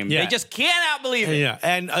winning a game. Yeah. They just cannot believe it. Yeah.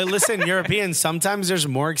 And listen, Europeans, sometimes there's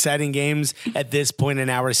more exciting games at this point in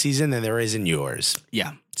our season than there is in yours.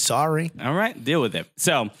 Yeah. Sorry. All right. Deal with it.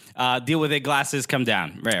 So, deal with it. Glasses come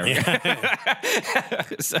down. Right.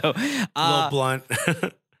 So, a little blunt.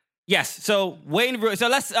 Yes. So Wayne. So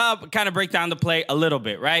let's kind of break down the play a little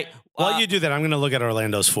bit, right? While you do that, I'm going to look at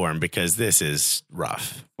Orlando's form because this is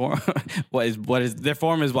rough. What is their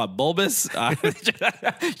form? Is what, bulbous?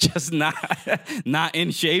 Just not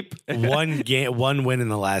in shape. One win in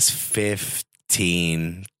the last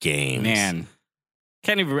 15 games. Man,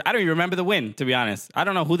 I don't even remember the win. To be honest, I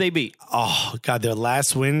don't know who they beat. Oh God, their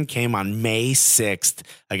last win came on May 6th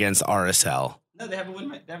against RSL. No, they have a win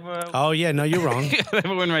right there. Oh, yeah. No, you're wrong. They have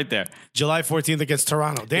a win right there. July 14th against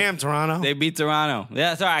Toronto. Damn, Toronto. They beat Toronto.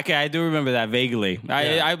 Yeah, sorry. Okay, I do remember that vaguely.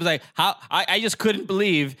 I was like, how? I just couldn't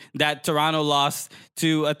believe that Toronto lost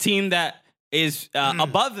to a team that is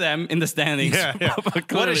above them in the standings. Yeah.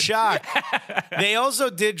 What a shock. They also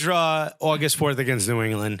did draw August 4th against New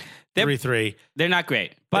England. 3-3. They're not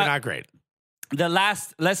great. They're not great.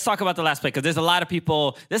 Let's talk about the last play, because there's a lot of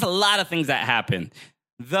things that happened.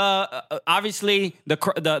 Obviously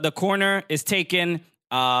the corner is taken.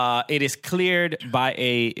 It is cleared by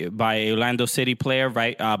a Orlando City player,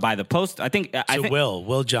 right? By the post. I think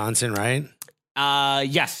Will Johnson, right?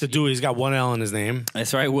 Yes. The dude, he's got one L in his name.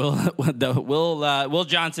 That's right. Will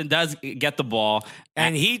Johnson does get the ball.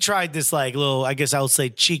 And he tried this like little, I guess I would say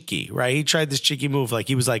cheeky, right? He tried this cheeky move. Like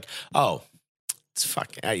he was like, oh, it's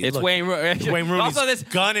fucking. It's look, Wayne Rooney. Wayne Rooney's Also, this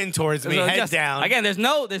gunning towards me, head down. Again, there's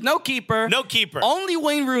no keeper. No keeper. Only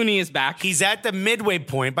Wayne Rooney is back. He's at the midway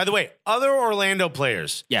point. By the way, other Orlando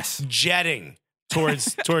players, yes, jetting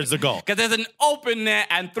towards the goal. Because there's an open net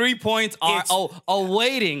and 3 points are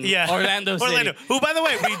awaiting Orlando City. Who, by the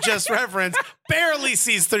way, we just referenced, barely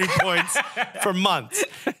sees 3 points for months.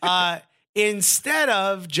 Instead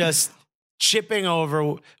of just chipping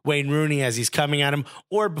over Wayne Rooney as he's coming at him,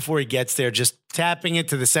 or before he gets there, just tapping it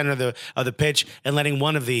to the center of the pitch and letting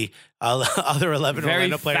one of the other 11 Very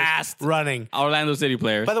Orlando players fast running. Orlando City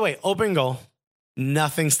players. By the way, open goal.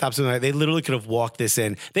 Nothing stops them. They literally could have walked this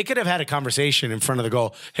in. They could have had a conversation in front of the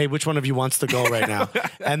goal. Hey, which one of you wants the goal right now?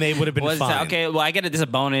 And they would have been fine. Okay, well, I get it. This is a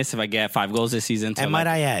bonus if I get 5 goals this season. And might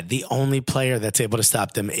I add, the only player that's able to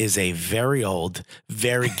stop them is a very old,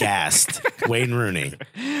 very gassed Wayne Rooney.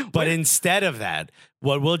 But instead of that,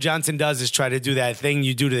 what Will Johnson does is try to do that thing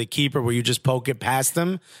you do to the keeper where you just poke it past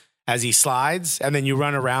him as he slides, and then you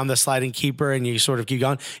run around the sliding keeper and you sort of keep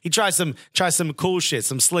going. He tries some cool shit,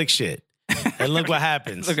 some slick shit. And look what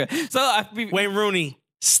happens. Okay, so Wayne Rooney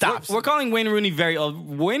stops. We're calling Wayne Rooney very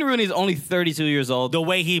old. Wayne Rooney is only 32 years old. The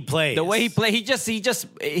way he plays. He just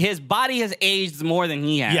his body has aged more than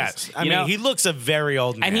he has. Yes. I mean, he looks a very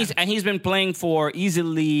old man. And he's been playing for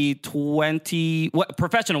easily 20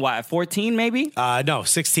 professional 14 maybe? No,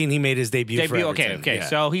 16 he made his debut for Everton. Okay. Yeah.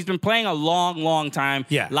 So he's been playing a long time.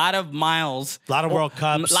 Yeah. A lot of miles. A lot of World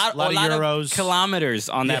Cups, a lot of Euros. Of kilometers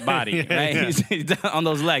on that body, right? Yeah. He's on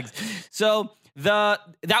those legs. So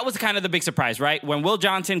that was kind of the big surprise, right? When Will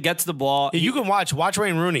Johnson gets the ball, you can watch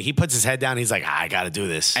Wayne Rooney. He puts his head down. He's like, I got to do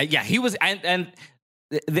this. He was, and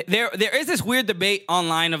there is this weird debate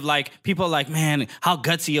online of like people are like, man, how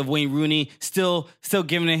gutsy of Wayne Rooney still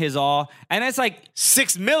giving it his all, and it's like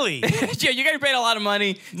 $6 million. Yeah, you're getting paid a lot of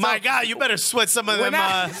money. My God, you better sweat some of them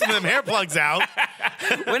hair plugs out.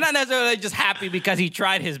 We're not necessarily just happy because he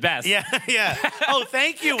tried his best. Yeah. Oh,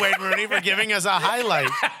 thank you, Wayne Rooney, for giving us a highlight.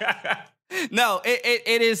 No,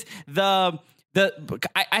 it is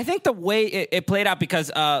I think the way it played out because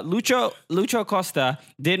Lucho Costa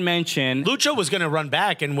did mention Lucho was going to run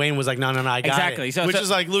back and Wayne was like, no, I got exactly. it. So, Which is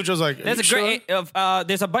like Lucho's like, there's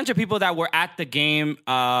there's a bunch of people that were at the game.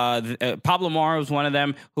 Pablo Mora was one of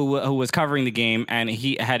them who was covering the game, and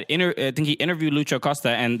he had I think he interviewed Lucho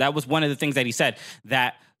Costa, and that was one of the things that he said,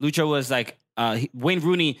 that Lucho was like Wayne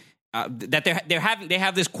Rooney. That they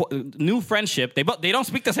have this new friendship. They don't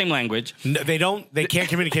speak the same language. No, they don't. They can't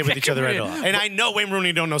communicate with each other at all. And I know Wayne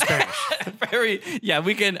Rooney don't know Spanish.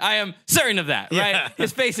 I am certain of that. Right? Yeah.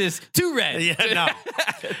 His face is too red.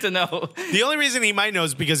 To know. The only reason he might know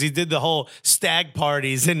is because he did the whole stag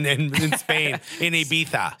parties in Spain in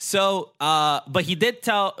Ibiza. So, but he did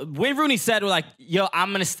tell Wayne Rooney said like, "Yo,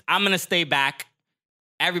 I'm gonna stay back.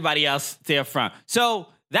 Everybody else stay up front." So.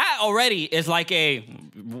 That already is like you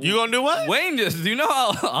gonna do what? Wayne, do you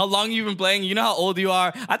know how long you've been playing? You know how old you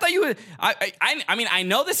are? I thought you would. I mean, I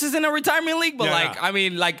know this isn't a retirement league, but I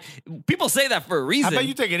mean, people say that for a reason. How about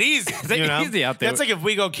you take it easy? Take it easy out there. That's like if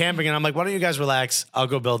we go camping and I'm like, why don't you guys relax? I'll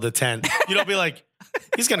go build a tent. You don't be like,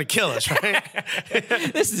 he's gonna kill us, right?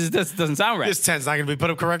 This doesn't sound right. This tent's not gonna be put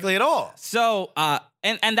up correctly at all. So,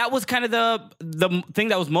 and that was kind of the thing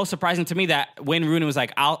that was most surprising to me, that Wayne Rooney was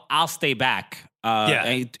like, I'll stay back.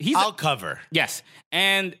 I'll cover. Yes,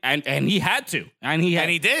 and he had to, and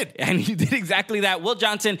he did exactly that. Will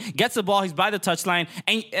Johnson gets the ball, he's by the touchline,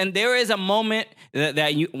 and there is a moment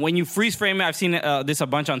that you, when you freeze frame it, I've seen this a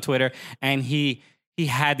bunch on Twitter, and he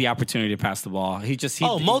had the opportunity to pass the ball.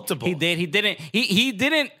 Multiple. He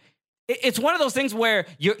didn't. It's one of those things where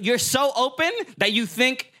you're so open that you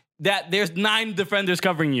think that there's 9 defenders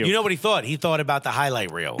covering you. You know what he thought? He thought about the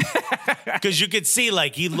highlight reel. Because you could see,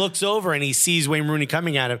 like, he looks over and he sees Wayne Rooney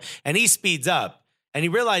coming at him, and he speeds up. And he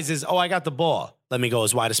realizes, I got the ball. Let me go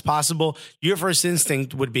as wide as possible. Your first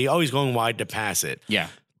instinct would be, he's going wide to pass it. Yeah.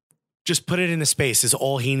 Just put it in the space is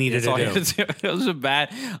all he needed to do. It was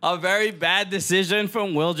a very bad decision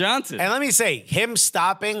from Will Johnson. And let me say, him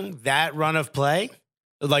stopping that run of play,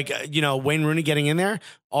 like, Wayne Rooney getting in there,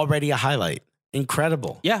 already a highlight.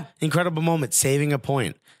 Incredible. Yeah. Incredible moment, saving a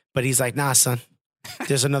point. But he's like, nah, son,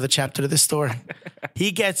 there's another chapter to this story.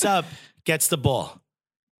 He gets up, gets the ball.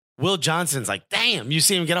 Will Johnson's like, damn. You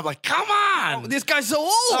see him get up like, come on. This guy's so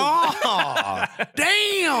old. Oh,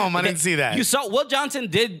 damn. I didn't see that. You saw Will Johnson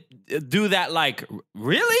did do that like,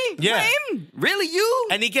 really? Yeah. Wayne? Really you?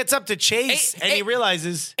 And he gets up to Chase, and he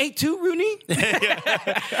realizes 8-2 Rooney?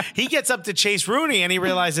 he gets up to Chase Rooney, and he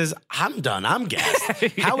realizes, I'm done. I'm gassed.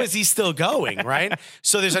 How is he still going, right?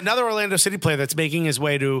 So there's another Orlando City player that's making his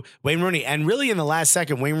way to Wayne Rooney. And really in the last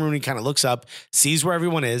second, Wayne Rooney kind of looks up, sees where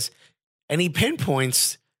everyone is, and he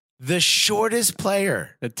pinpoints the shortest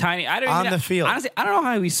player The tiny on the field. Honestly, I don't know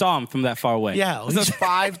how we saw him from that far away. Yeah, he's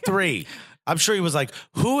 5'3". I'm sure he was like,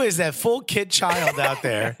 who is that full kid child out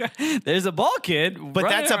there? There's a ball kid. But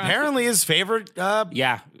that's apparently his favorite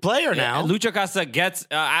player now. Lucho Costa gets,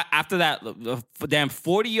 after that damn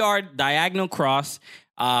 40-yard diagonal cross,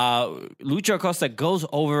 Lucho Costa goes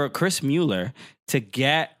over Chris Mueller to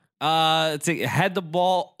get to head the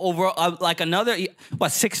ball over like another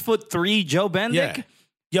 6'3" Joe Bendick. Yeah.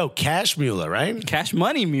 Yo, Cash Mueller, right? Cash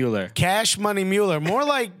Money Mueller. Cash Money Mueller. More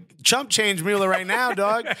like chump change Mueller right now,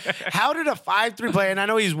 dog. How did a 5'3" player, and I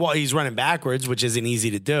know he's running backwards, which isn't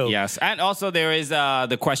easy to do. Yes, and also there is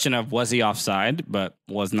the question of was he offside, but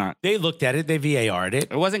was not. They looked at it. They VAR'd it.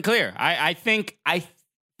 It wasn't clear. I think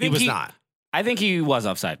He was not. I think he was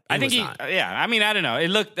offside. I think was not. Yeah. I mean, I don't know. It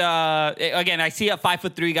looked again. I see a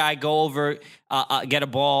 5'3" guy go over, get a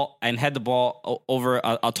ball, and head the ball over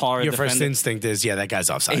a taller. Your defender. first instinct is, that guy's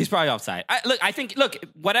offside. He's probably offside. I think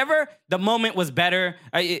whatever the moment was better.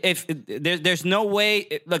 If there's no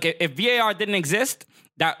way. Look, if VAR didn't exist,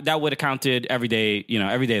 that would have counted every day.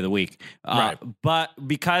 Every day of the week. Right. But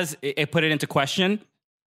because it put it into question.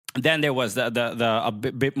 Then there was a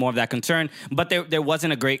bit more of that concern, but there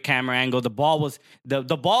wasn't a great camera angle. The ball was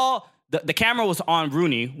the camera was on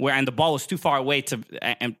Rooney, and the ball was too far away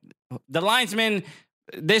and the linesman.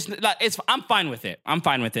 I'm fine with it.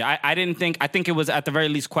 I think it was at the very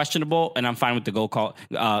least questionable, and I'm fine with the goal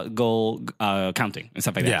counting and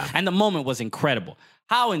stuff like that. Yeah. And the moment was incredible.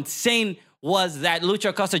 How insane was that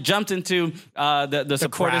Lucho Costa jumped into the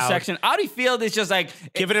supporter crowd. section. Audi Field is just like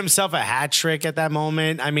giving himself a hat trick at that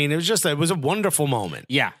moment. I mean, it was a wonderful moment.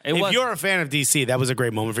 Yeah, it was. If you're a fan of DC, that was a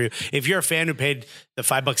great moment for you. If you're a fan who paid the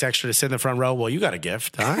 $5 extra to sit in the front row, well, you got a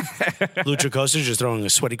gift, huh? Lucho Costa's just throwing a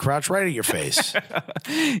sweaty crotch right at your face.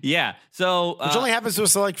 Yeah. So which only happens to a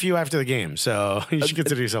select few after the game. So you should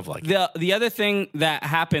consider yourself lucky. The other thing that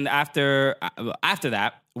happened after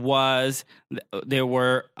that was there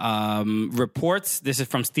were reports. This is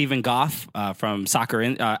from Stephen Goff from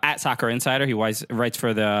at Soccer Insider. He writes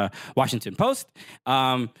for the Washington Post,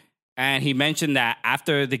 and he mentioned that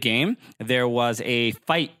after the game there was a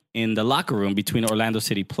fight in the locker room between Orlando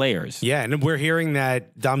City players. Yeah, and we're hearing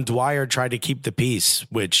that Dom Dwyer tried to keep the peace,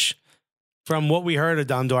 which, from what we heard of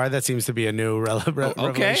Dom Dwyer, that seems to be a new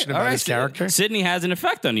revelation about his character. Sydney has an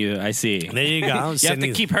effect on you, I see. There you go. You have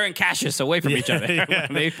to keep her and Cassius away from each other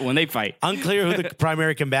when they fight. Unclear who the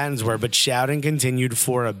primary combatants were, but shouting continued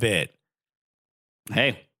for a bit.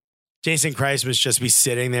 Hey. Jason Christ must just be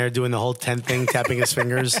sitting there doing the whole tent thing, tapping his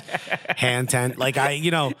fingers, hand tent. Like,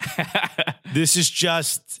 this is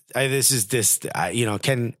just,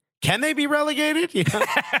 can they be relegated?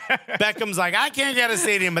 Beckham's like, I can't get a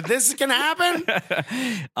stadium, but this can happen.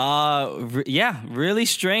 Yeah, really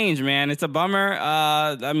strange, man. It's a bummer.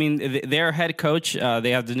 I mean, their head coach,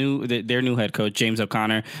 they have their new head coach, James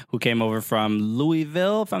O'Connor, who came over from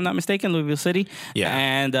Louisville, if I'm not mistaken, Louisville City. Yeah,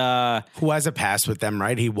 and who has a past with them,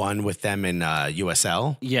 right? He won with them in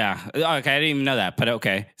USL. Yeah. Okay, I didn't even know that, but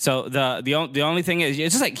okay. So the only thing is,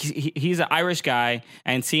 it's just like he's an Irish guy,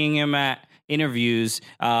 and seeing him at interviews,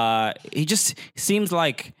 he just seems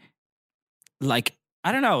like I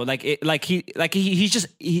don't know, I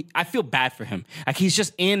feel bad for him. Like he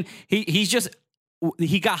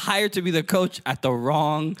got hired to be the coach at the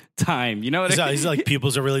wrong time. You know what I mean? He's like,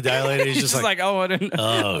 pupils are really dilated. He's just like,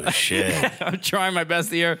 oh shit. I'm trying my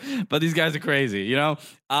best here, but these guys are crazy,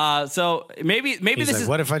 So maybe he's this like, is,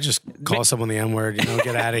 what if I just call someone the N-word,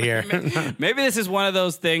 get out of here. Maybe this is one of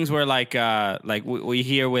those things where we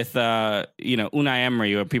hear with Unai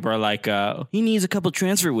Emery, where people are like, he needs a couple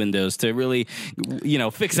transfer windows to really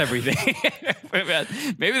fix everything.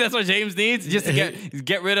 Maybe that's what James needs, just to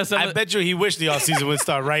get rid of some. I bet you he wished the offseason would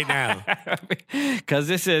start right now. Because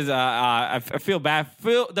this is I feel bad,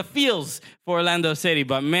 the feels for Orlando City,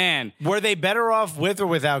 but man, were they better off with or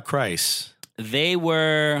without Christ? They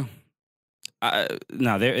were.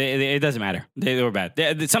 No, it doesn't matter. They were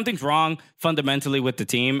bad. Something's wrong fundamentally with the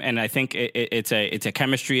team, and I think it's a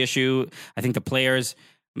chemistry issue. I think the players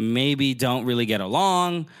maybe don't really get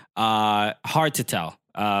along. Hard to tell.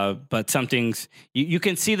 But something's. You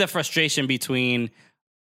can see the frustration between.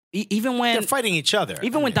 Even when they're fighting each other.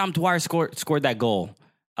 When Dom Dwyer scored that goal.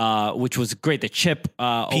 which was great. The chip.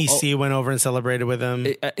 PC went over and celebrated with him.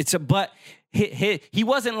 But he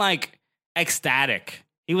wasn't like ecstatic.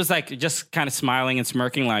 He was like just kind of smiling and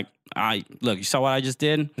smirking, like, look, you saw what I just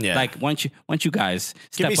did? Yeah. Like, once you guys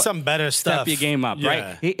give me some better stuff. Step your game up,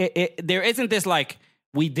 Yeah. right? There isn't this like,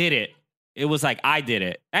 we did it. It was like, I did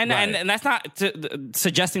it. And that's not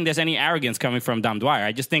suggesting there's any arrogance coming from Dom Dwyer.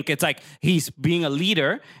 I just think it's like he's being a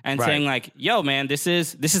leader and saying like, yo, man, this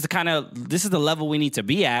is the level we need to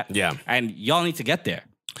be at. Yeah. And y'all need to get there.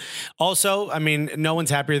 Also, I mean, no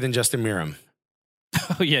one's happier than Justin Miram.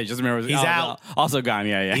 Oh, yeah, just remember. He's out. Also gone,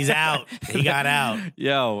 yeah. He's out. He got out.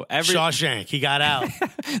 Yo, Shawshank, he got out.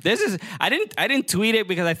 I didn't tweet it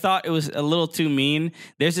because I thought it was a little too mean.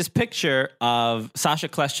 There's this picture of Sasha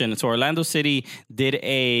Kljestan. So Orlando City did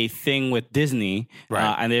a thing with Disney,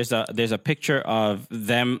 right? And there's a picture of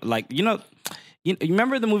them, like, you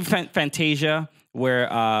remember the movie Fantasia,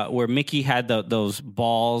 where Mickey had those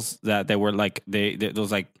balls that they were like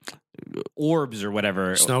those like orbs or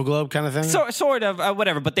whatever, snow globe kind of thing, sort of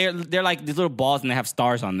whatever. But they're like these little balls and they have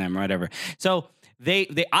stars on them or whatever. So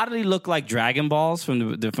they oddly look like Dragon Balls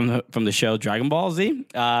from the show Dragon Ball Z.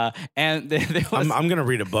 And I'm gonna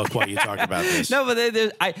read a book while you talk about this. No, but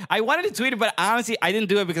I wanted to tweet it, but honestly I didn't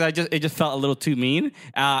do it because it just felt a little too mean.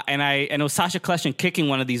 And it was Sasha Kljestan kicking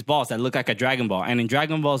one of these balls that looked like a Dragon Ball. And in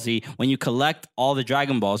Dragon Ball Z, when you collect all the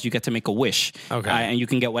Dragon Balls, you get to make a wish. Okay. And you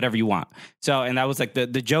can get whatever you want. So, and that was like the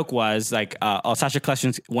joke was like, Sasha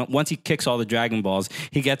Kljestan, once he kicks all the Dragon Balls,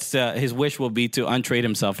 he gets his wish will be to untrade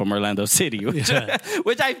himself from Orlando City, which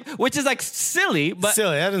is like silly, but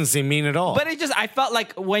silly. That doesn't seem mean at all. But I felt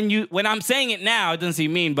like when I'm saying it now, it doesn't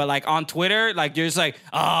seem mean, but like on Twitter, like you're just like,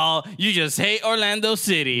 oh, you just hate Orlando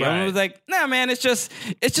City. Right. And I was like, nah, man, it's just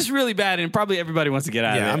really bad, and probably everybody wants to get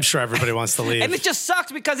out of it. Yeah, I'm sure everybody wants to leave. And it just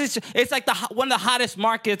sucks because it's like one of the hottest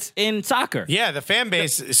markets in soccer. Yeah, the fan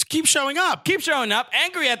base keeps showing up,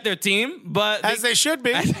 angry at their team, but as they should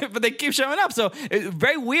be. But they keep showing up. So it's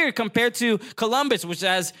very weird compared to Columbus, which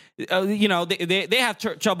has, they have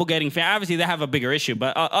trouble getting fans. Obviously, they have a bigger issue.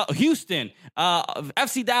 But Houston,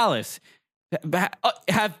 FC Dallas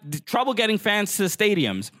have trouble getting fans to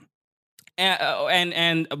stadiums,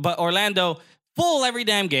 but Orlando full every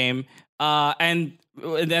damn game, and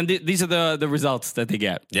these are the results that they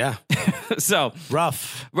get. Yeah. So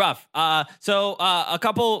rough.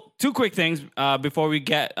 Two quick things before we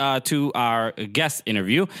get to our guest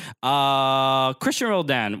interview. Christian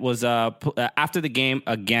Roldan was after the game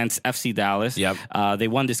against FC Dallas. Yep. They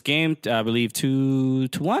won this game, I believe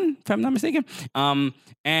 2-1, if I'm not mistaken.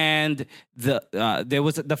 And there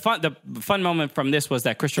was the fun moment from this was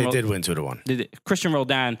that Christian did win 2-1. Christian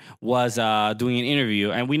Roldan was doing an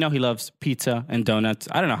interview, and we know he loves pizza and donuts.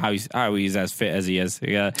 I don't know how he's as fit as he is.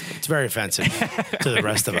 It's very offensive to the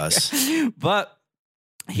rest of us. But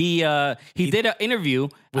he did an interview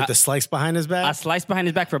with the slice behind his back. A slice behind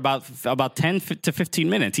his back for about 10 to 15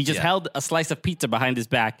 minutes. He just held a slice of pizza behind his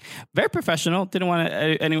back. Very professional. Didn't want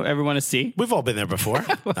everyone to see. We've all been there before.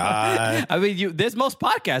 I mean, there's most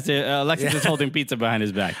podcasts. Alexis is holding pizza behind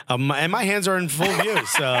his back, and my hands are in full view,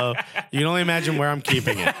 so you can only imagine where I'm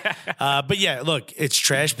keeping it. But yeah, look, it's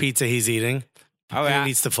trash pizza he's eating. Oh, he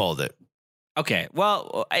needs to fold it. Okay,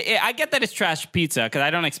 well, I get that it's trash pizza because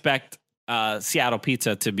I don't expect Seattle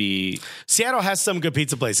pizza to be. Seattle has some good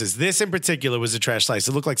pizza places. This in particular was a trash slice.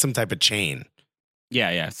 It looked like some type of chain.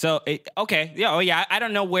 Yeah. So okay, yeah. I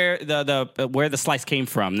don't know where the slice came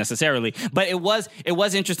from necessarily, but it was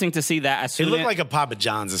interesting to see that. As soon it looked like a Papa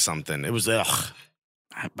John's or something. It was ugh.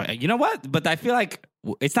 But you know what? But I feel like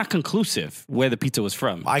it's not conclusive where the pizza was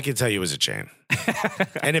from. I can tell you it was a chain,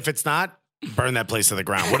 and if it's not, burn that place to the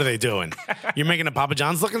ground. What are they doing? You're making a Papa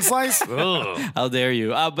John's looking slice? Ugh. How dare you?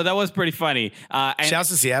 But that was pretty funny. Shouts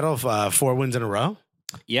to Seattle, 4 wins in a row.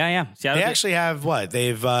 Yeah. Seattle they actually have what?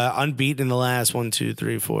 They've unbeaten in the last 1, 2,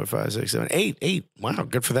 3, 4, 5, 6, 7, 8. Wow,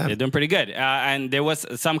 good for them. They're doing pretty good. And there was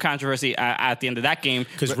some controversy at the end of that game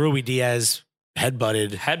because Rui Diaz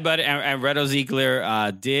headbutted, and Redo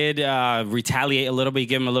Ziegler did retaliate a little bit. He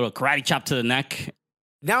gave him a little karate chop to the neck.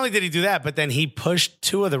 Not only did he do that, but then he pushed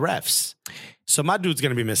 2 of the refs. So my dude's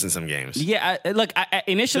going to be missing some games. Yeah, look,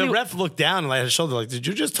 initially... The ref looked down and laid his shoulder like, did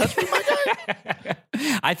you just touch me, my guy?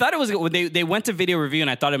 I thought it was... They went to video review, and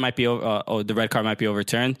I thought it might be... the red card might be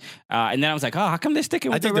overturned. And then I was like, how come they're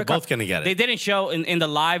sticking with the red card? I think they're both going to get it. They didn't show in the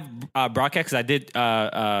live broadcast, because I did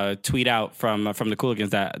tweet out from the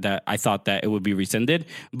Cooligans that I thought that it would be rescinded.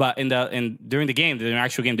 But during the game, the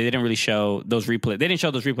actual game, they didn't really show those replays. They didn't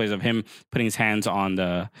show those replays of him putting his hands on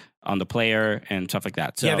the player and stuff like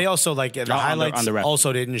that. So, yeah, they also the highlights on the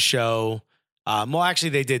also didn't show. Well, actually,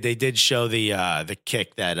 they did. They did show the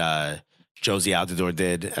kick that Josie Altidore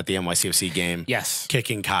did at the NYCFC game. Yes.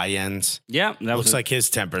 Kicking Cayennes. Yeah. That Looks like his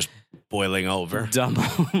temper's boiling over. dumb.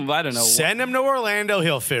 I don't know. Send him to Orlando.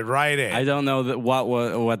 He'll fit right in. I don't know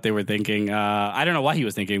what they were thinking. I don't know what he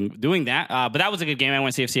was thinking doing that. But that was a good game.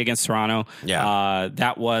 NYCFC against Toronto. Yeah.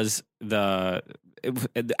 That was after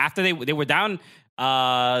they were down.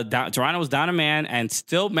 Toronto was down a man and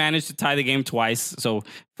still managed to tie the game twice. So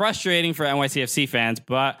frustrating for NYCFC fans,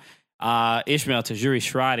 but Ishmael Tajuri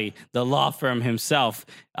Shradi, the law firm himself,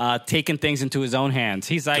 taking things into his own hands.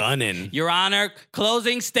 He's like, Gunning. Your Honor,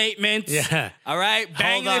 closing statements. Yeah. All right,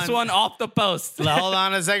 bang Hold this on. one off the post. Hold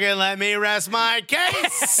on a second. Let me rest my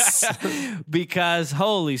case. Because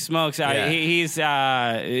holy smokes, he's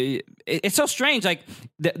it's so strange. Like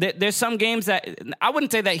there's some games that I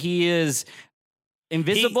wouldn't say that he is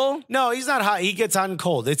invisible. No, he's not hot. He gets hot and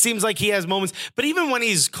cold. It seems like he has moments, but even when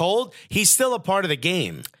he's cold, he's still a part of the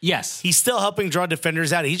game. Yes. He's still helping draw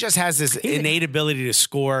defenders out. He just has this innate ability to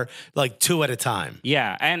score like 2 at a time.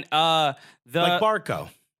 Yeah, and Like Barco.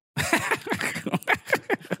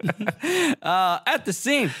 at the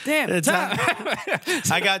scene. Damn.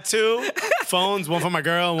 I got 2 phones, one for my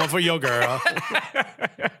girl and one for your girl.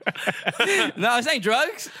 No, this ain't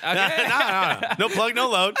drugs. Okay. No plug, no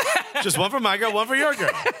load. Just one for my girl, one for your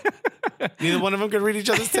girl. Neither one of them could read each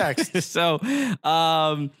other's text. So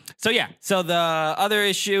yeah. So the other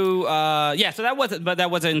issue, so that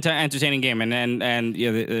was an entertaining game, and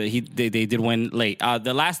they did win late.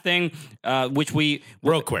 The last thing, which we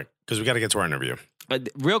Real quick, because we got to get to our interview.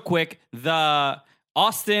 Real quick, the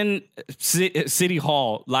Austin City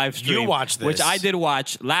Hall live stream. You watched this. Which I did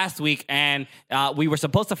watch last week, and we were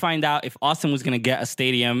supposed to find out if Austin was going to get a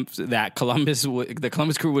stadium that the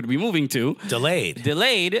Columbus Crew would be moving to.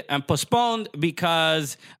 Delayed and postponed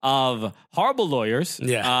because of horrible lawyers.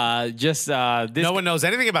 Yeah. No one knows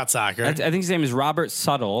anything about soccer. I think his name is Robert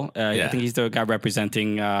Suttle. I think he's the guy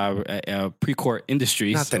representing Precourt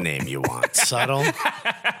Industries. Not the name you want. Subtle.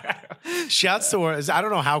 Shouts to us. I don't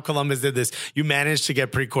know how Columbus did this. You managed to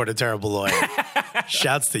get Precourt a terrible lawyer.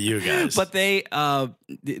 Shouts to you guys. But so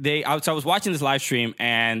I was watching this live stream,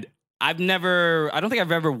 and I don't think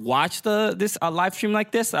I've ever watched this live stream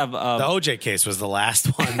like this. The OJ case was the last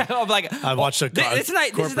one. Of like, I watched this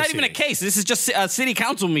is not even a case. This is just a city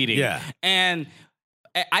council meeting. Yeah. And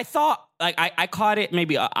I thought, like, I caught it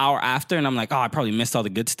maybe an hour after, and I'm like, I probably missed all the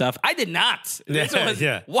good stuff. I did not. This was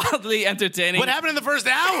wildly entertaining. What happened in the first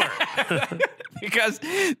hour? Because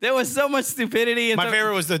there was so much stupidity. My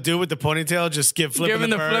favorite was the dude with the ponytail just flipping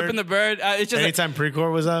the bird. It's just anytime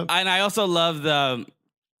Precourt was up. And I also love there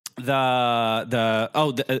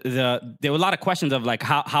were a lot of questions of like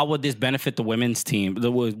how would this benefit the women's team,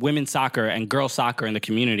 the women's soccer and girls soccer in the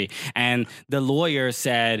community, and the lawyer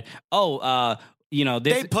said,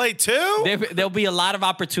 they play too? There'll be a lot of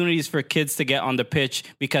opportunities for kids to get on the pitch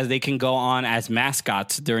because they can go on as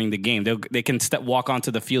mascots during the game. They can walk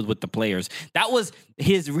onto the field with the players. That was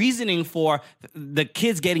his reasoning for the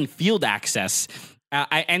kids getting field access.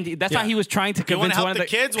 And that's how he was trying to convince one of the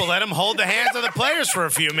kids. We'll let them hold the hands of the players for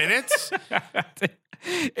a few minutes.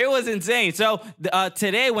 It was insane. So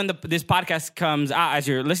today, when this podcast comes out, as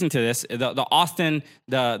you're listening to this,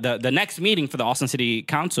 the next meeting for the Austin City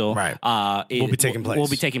Council, will be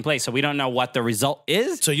taking place. So we don't know what the result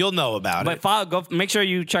is. So you'll know about it. But make sure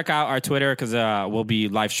you check out our Twitter because we'll be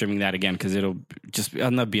live streaming that again because it'll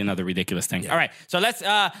be another ridiculous thing. Yeah. All right, so let's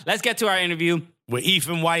get to our interview. With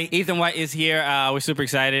Ethan White. Ethan White is here. We're super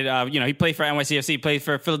excited. He played for NYCFC, he played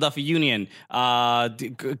for Philadelphia Union.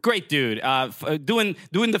 Great dude. Doing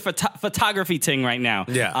the photography thing right now.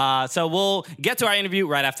 Yeah. So we'll get to our interview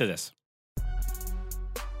right after this.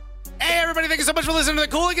 Hey, everybody, thank you so much for listening to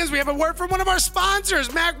the Cooligans. We have a word from one of our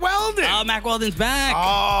sponsors, Mack Weldon. Oh, Mack Weldon's back.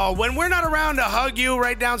 Oh, when we're not around to hug you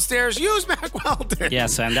right downstairs, use Mack Weldon.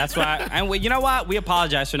 Yes, and that's why. And you know what? We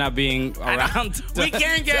apologize for not being around. We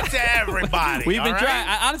can't get to everybody. We've been trying.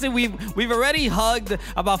 Honestly, we've already hugged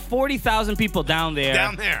about 40,000 people down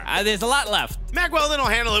there. There's a lot left. Mack Weldon will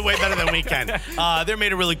handle it way better than we can. They're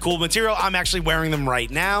made of really cool material. I'm actually wearing them right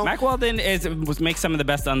now. Mack Weldon makes some of the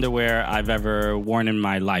best underwear I've ever worn in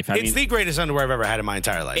my life. It's the greatest underwear I've ever had in my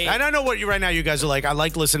entire life. And I know what right now you guys are like. I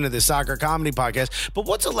like listening to this soccer comedy podcast, but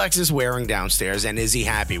what's Alexis wearing downstairs, and is he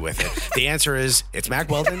happy with it? The answer is it's Mack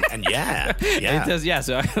Weldon, and It does, yeah.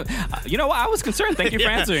 So, you know what? I was concerned. Thank you for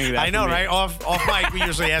answering that. I know, right? Off mic, we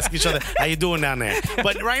usually ask each other, how you doing down there?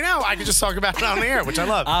 But right now, I can just talk about it on the air, which I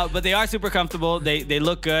love. But they are super comfortable. comfortable. They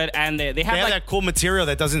look good, and they have They have like that cool material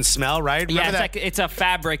that doesn't smell, right? yeah, Remember it's like it's a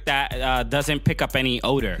fabric that doesn't pick up any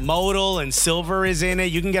odor. modal and silver is in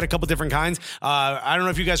it. You can get a couple different kinds. I don't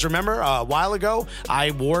know if you guys remember, a while ago,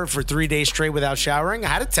 I wore it for 3 days straight without showering. I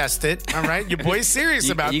had to test it. All right, your boy's serious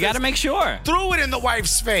about You this. got to make sure. Threw it in the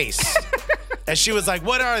wife's face. And she was like,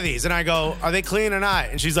 what are these? And I go, are they clean or not?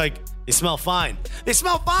 And she's like, they smell fine. They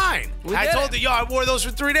smell fine. I did told it. her, yo, I wore those for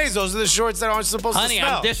 3 days. Those are the shorts that aren't supposed Honey, to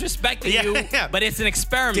smell. I'm disrespecting Yeah, you, yeah. but it's an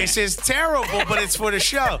experiment. This is terrible, but it's for the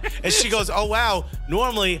show. And she goes, oh, wow.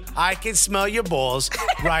 Normally, I can smell your balls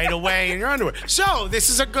right away in your underwear. So this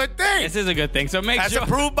is a good thing. This is a good thing. So make As sure.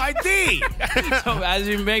 approved by D. So as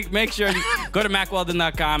you make sure you go to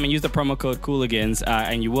MacWeldon.com and use the promo code Cooligans,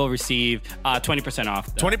 and you will receive 20%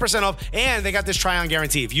 off. 20% off. And they got this try-on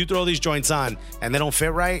guarantee. If you throw these joints on and they don't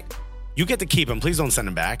fit right, you get to keep them. Please don't send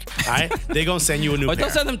them back. All right? They're going to send you a new Or pair.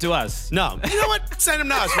 don't send them to us. No. You know what? Send them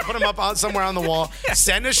to us. We'll put them up on, somewhere on the wall.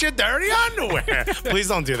 Send us your dirty underwear. Please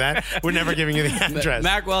don't do that. We're never giving you the address.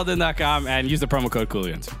 MacWeldon.com and use the promo code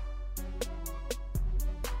Cooligans.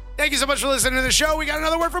 Thank you so much for listening to the show. We got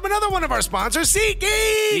another word from another one of our sponsors,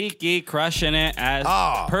 SeatGeek. SeatGeek crushing it as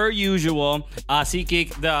Oh. per usual.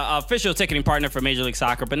 SeatGeek, the official ticketing partner for Major League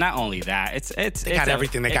Soccer, but not only that, They got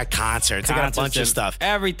everything. They got concerts. They got a bunch of stuff.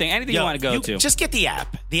 Everything, anything you want to go to. Just get the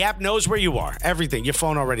app. The app knows where you are. Everything. Your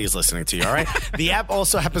phone already is listening to you, all right? The app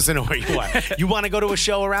also happens to know where you are. You want to go to a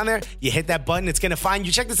show around there? You hit that button. It's going to find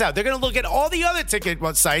you. Check this out. They're going to look at all the other ticket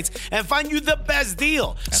sites and find you the best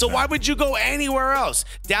deal. So why would you go anywhere else?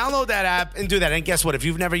 Download that app and do that. And guess what? If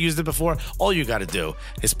you've never used it before, all you got to do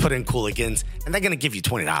is put in Cooligans, and they're going to give you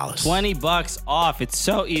 $20. $20 off. It's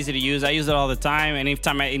so easy to use. I use it all the time.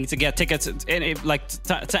 Anytime I need to get tickets, to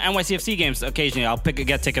NYCFC games, occasionally I'll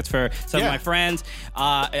get tickets for some of my friends.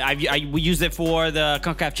 We use it for the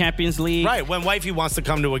CONCACAF Champions League. Right. When wifey wants to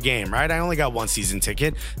come to a game, right? I only got one season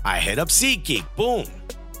ticket. I hit up SeatGeek. Boom.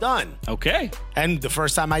 Done. Okay. And the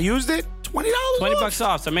first time I used it, $20 $20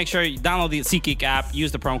 off. So make sure you download the SeatGeek app,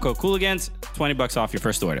 use the promo code Cooligans, $20 off your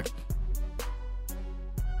first order.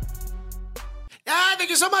 Thank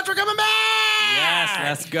you so much for coming back. Yes,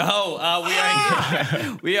 let's go.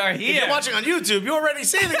 We are here. If you're watching on YouTube, you already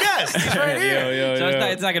see the guest. He's right here. So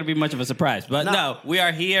it's not going to be much of a surprise. But no we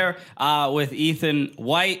are here with Ethan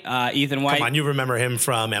White. Ethan White. Come on, you remember him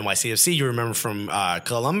from NYCFC. You remember from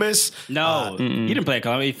Columbus. No, you didn't play at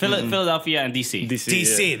Columbus. Philadelphia and DC.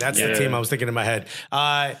 DC, that's the team I was thinking in my head.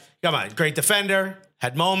 Come on, great defender.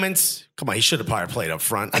 Had moments. Come on, he should have probably played up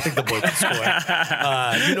front. I think the boy could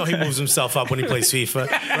score. You know he moves himself up when he plays FIFA,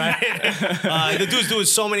 right? The dude's doing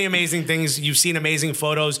so many amazing things. You've seen amazing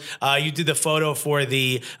photos. You did the photo for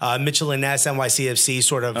the Mitchell and Ness NYCFC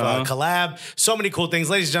sort of collab. So many cool things.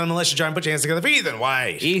 Ladies and gentlemen, let's try and put your hands together for Ethan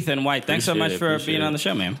White. Ethan White, thanks so much for being on the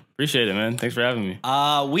show, man. Appreciate it, man. Thanks for having me.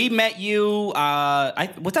 We met you.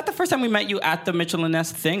 Was that the first time we met you at the Mitchell and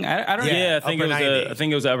Ness thing? I don't know. Yeah, I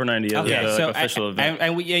think it was Upper 90. Okay, the so official event.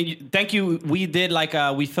 And thank you. We did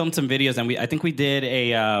we filmed some videos, and I think we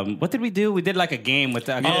did what did we do? We did like a game with.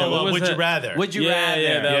 Would you rather? Would you rather?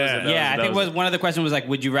 Yeah, I think one of the questions was like,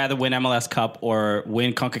 would you rather win MLS Cup or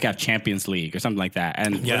win CONCACAF Champions League or something like that?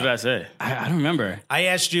 And What did I say? I don't remember. I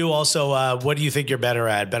asked you also, what do you think you're better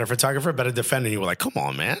at? Better photographer, better defender? And you were like, come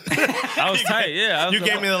on, man. I was tight. Yeah, You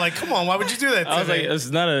gave me the like, come on, why would you do that? I was like, it's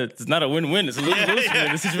not a win-win. It's a lose-lose for me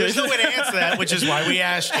in this There's situation. no way to answer that, which is why we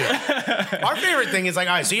asked you. Our favorite thing is like,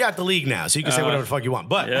 all right, so you're at the league now, so you can say whatever the fuck you want.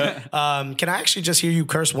 But can I actually just hear you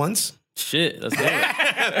curse once? Shit, let's do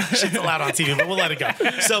it. Shit's allowed on TV, but we'll let it go.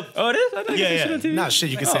 So, Oh, it is? I thought you said shit on TV. No, shit,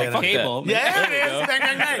 you can say it. Fuck cable. Yeah, it is. Bang,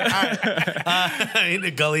 bang, bang. All right.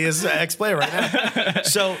 The gulliest ex-player right now.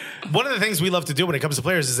 So one of the things we love to do when it comes to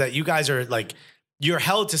players is that you guys are like, you're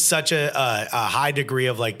held to such a high degree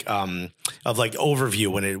of like overview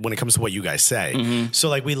when it comes to what you guys say. Mm-hmm. So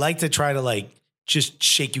like we like to try to like just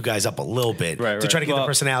shake you guys up a little bit to Right. try to get the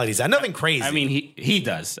personalities out. Nothing crazy. I mean, he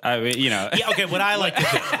does. I mean, yeah, okay. What I like to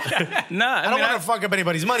do, Nah, I don't want to fuck up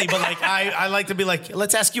anybody's money, but like I like to be like,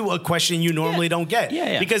 let's ask you a question you normally don't get.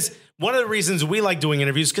 Yeah. Because one of the reasons we like doing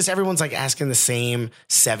interviews because everyone's like asking the same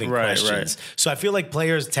 7 questions. Right. So I feel like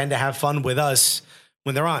players tend to have fun with us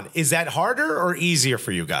when they're on. Is that harder or easier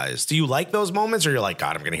for you guys? Do you like those moments, or you're like,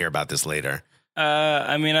 God, I'm going to hear about this later?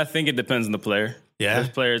 I mean, I think it depends on the player. Yeah. There's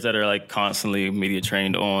players that are like constantly media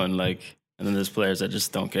trained on, like, and then there's players that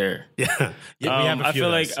just don't care. Yeah. We have a I few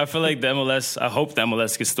feel of those. like the MLS. I hope the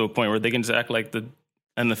MLS gets to a point where they can just act like the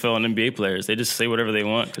NFL and NBA players. They just say whatever they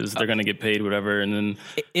want because they're going to get paid whatever, and then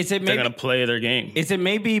is it they're maybe going to play their game. is it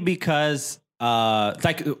maybe because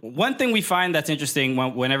like one thing we find that's interesting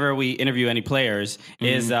whenever we interview any players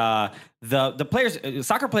is the players,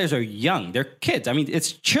 soccer players are young. They're kids. I mean,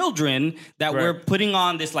 it's children that we're putting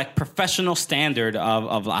on this like professional standard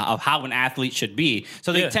of how an athlete should be.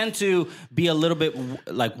 So they tend to be a little bit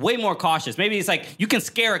like way more cautious. Maybe it's like you can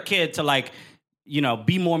scare a kid to like, you know,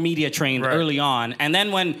 be more media trained early on. And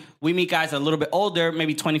then when we meet guys a little bit older,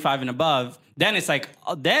 maybe 25 and above, then it's like,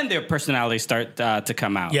 then their personalities start to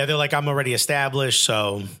come out. Yeah, they're like, I'm already established,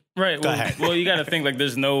 so Right. Go Well, ahead. well, you got to think like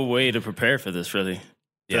there's no way to prepare for this really.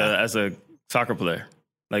 As a soccer player,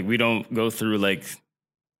 like we don't go through like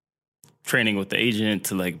training with the agent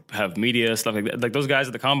to like have media stuff like that. Like those guys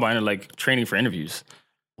at the combine are like training for interviews.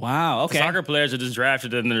 Wow. Okay. Soccer players are just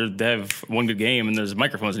drafted and they have one good game and there's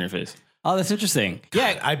microphones in your face. Oh, that's interesting.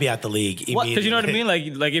 Yeah. I'd be out the league immediately. Because you know what I mean?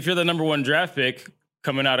 Like if you're the number one draft pick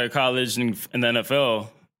coming out of college and in the NFL,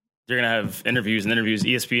 you're going to have interviews,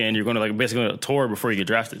 ESPN, you're going to like basically a tour before you get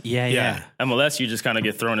drafted. Yeah. MLS, you just kind of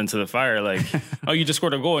get thrown into the fire. Like, oh, you just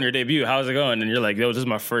scored a goal in your debut. How's it going? And you're like, yo, this is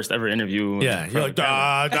my first ever interview. Yeah, you're like,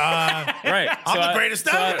 da. Right. I'm the greatest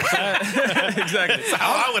ever. Exactly. That's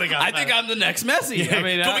how I would have got I think I'm the next Messi. I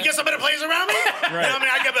mean, Can we get some better players around me? Right. You know, I mean,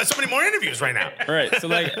 I get so many more interviews right now. Right. So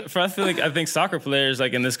like, I think soccer players,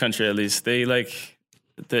 like in this country at least, they like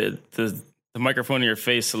the microphone in your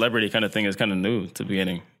face celebrity kind of thing is kind of new to the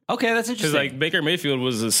beginning. okay, that's Because interesting. like Baker Mayfield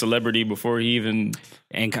was a celebrity before he even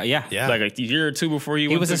Yeah. like a year or two before he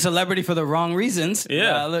He was a celebrity for the wrong reasons.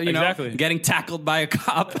 Yeah, you know, exactly. getting tackled by a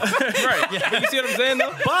cop. right. Yeah. You see what I'm saying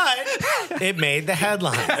though? But it made the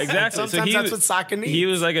headlines. Exactly. Sometimes that's what soccer needs. He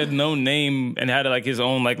was like a known name and had like his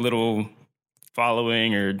own like little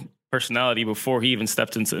following or personality before he even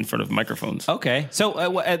stepped in front of microphones. Okay, so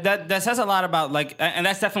that says a lot about like, and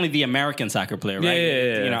that's definitely the American soccer player, right?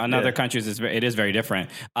 Yeah. You know, in other countries, it is very different.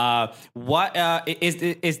 What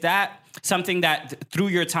is that something that through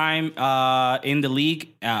your time in the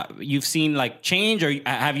league, you've seen like change, or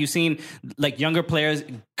have you seen like younger players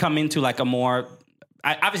come into like a more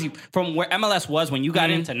obviously from where MLS was when you got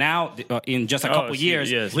into now in just a couple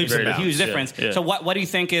years, leaps and a huge bounds. difference. Yeah. So what do you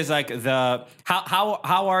think is like how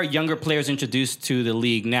are younger players introduced to the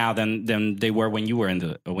league now than they were when you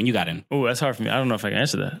got in? Oh, that's hard for me. I don't know if I can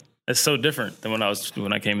answer that. It's so different than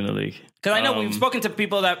when I came in the league. Because I know we've spoken to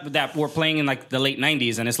people that were playing in like the late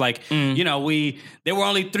 '90s, and it's like you know there were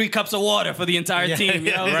only 3 cups of water for the entire team.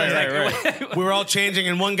 You know? Right. We were all changing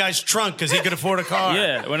in one guy's trunk because he could afford a car.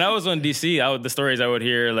 Yeah, when I was on DC, the stories I would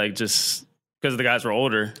hear like just because the guys were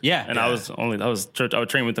older. Yeah, and I would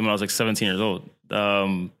train with them when I was like 17 years old.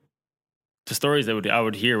 The stories that I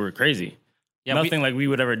would hear were crazy. Yeah, nothing like we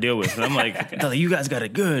would ever deal with. And I'm like, you guys got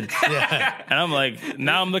it good. Yeah. And I'm like,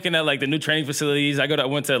 now I'm looking at like the new training facilities. I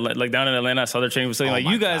went to like down in Atlanta, I saw their training facility.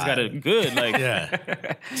 Like, you guys got it good.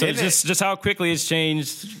 Like, So just how quickly it's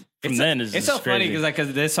changed from then is it's so just funny crazy.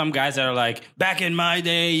 because there's some guys that are like back in my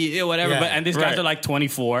day, whatever, and these guys are like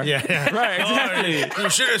 24. Yeah. Right, exactly. You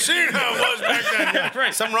should have seen how it was back then. Yeah.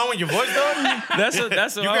 Right. Something wrong with your voice, though? That's what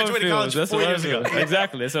You I graduated feel. college That's 4 what I years feel. ago.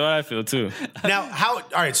 Exactly. That's what I feel too. Now, all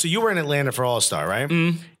right, so you were in Atlanta for All-Star,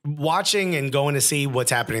 right? Watching and going to see what's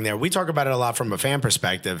happening there, we talk about it a lot from a fan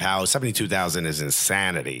perspective, how 72,000 is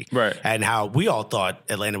insanity. Right. And how we all thought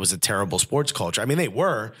Atlanta was a terrible sports culture. I mean, they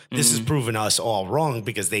were. This has proven us all wrong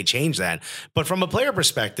because they changed that. But from a player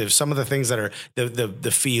perspective, some of the things that are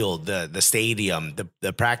the field, the stadium,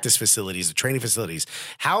 the practice facilities, the training facilities,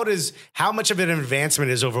 how much of an advancement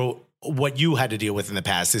is over what you had to deal with in the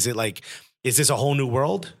past? Is this a whole new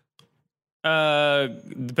world?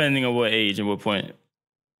 Depending on what age and what point.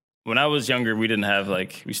 When I was younger, we didn't have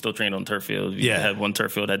we still trained on turf field. We had one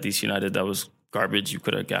turf field at DC United that was garbage. You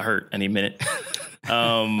could have got hurt any minute.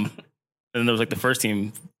 And then there was the first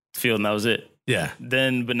team field, and that was it. Yeah.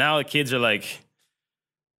 But now the kids are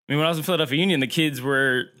when I was in Philadelphia Union, the kids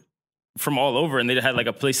were from all over, and they had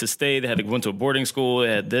a place to stay. They had to go into a boarding school.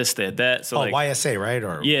 They had this, they had that. So YSA, right?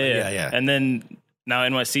 Or yeah. And then now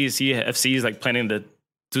NYCFC is planning to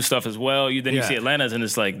do stuff as well. You see Atlanta's, and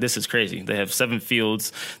it's this is crazy. They have 7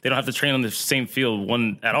 fields. They don't have to train on the same field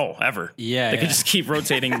one at all ever. Yeah, they can just keep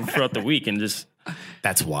rotating throughout the week and just.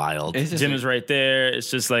 That's wild. Gym is right there. It's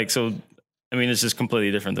just so. I mean, it's just completely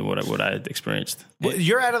different than what I had experienced. Well,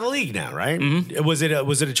 you're out of the league now, right? Mm-hmm. Was it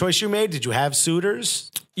a choice you made? Did you have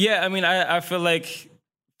suitors? Yeah, I mean, I feel like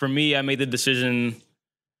for me, I made the decision.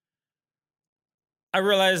 I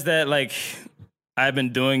realized that I've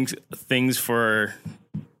been doing things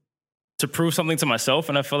to prove something to myself,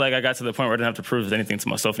 and I feel like I got to the point where I didn't have to prove anything to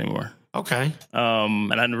myself anymore. Okay.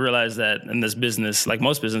 And I realized that in this business, like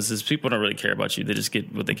most businesses, people don't really care about you. They just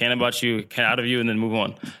get what they can about you, out of you, and then move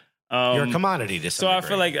on. You're a commodity to some So I degree.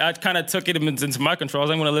 feel like I kind of took it into my control. I was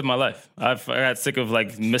like, I'm going to live my life. I got sick of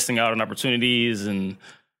like missing out on opportunities, and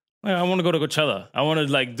like, I want to go to Coachella. I want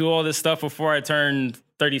to like do all this stuff before I turn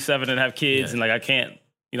 37 and have kids, and like I can't,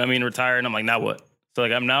 you know what I mean, retire. And I'm like, now what? So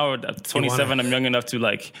like I'm now 27. I'm young enough to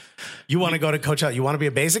like. You want to go to Coachella? You want to be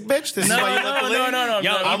a basic bitch? This is why you look No.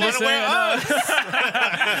 Yo, I'm I just want to wear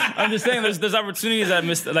saying. I'm just saying. There's opportunities I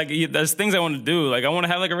missed. Like there's things I want to do. Like I want to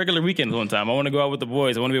have like a regular weekend one time. I want to go out with the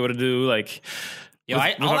boys. I want to be able to do like. Yo,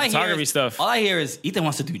 with my photography stuff. All I hear is Ethan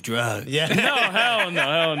wants to do drugs. Yeah. No, hell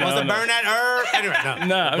no. Wants to burn that herb. Anyway, no.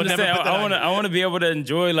 No, I'm But just never saying. put that on you. I want to be able to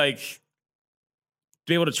enjoy like.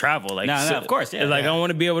 Be able to travel, like No, of course, yeah. Like I want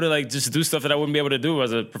to be able to like just do stuff that I wouldn't be able to do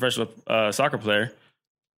as a professional soccer player.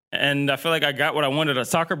 And I feel like I got what I wanted.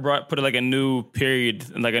 Soccer put like a new period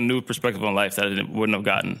and like a new perspective on life that I wouldn't have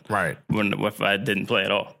gotten Right. if I didn't play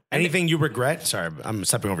at all. Anything you regret? Sorry, I'm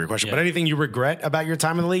stepping over your question. But anything you regret about your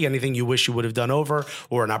time in the league? Anything you wish you would have done over,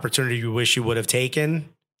 or an opportunity you wish you would have taken?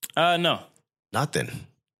 No. Nothing.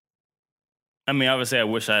 I mean, obviously, I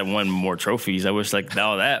wish I had won more trophies. I wish like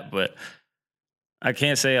all that, but I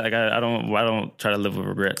can't say like I don't try to live with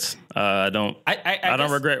regrets. I don't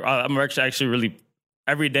regret. I'm actually really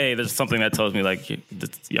every day there's something that tells me like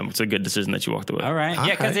it's a good decision that you walked away. All right.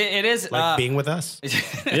 Yeah, because it is Like being with us.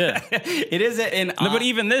 Yeah. it is an. No, but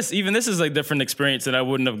even this is like different experience that I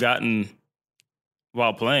wouldn't have gotten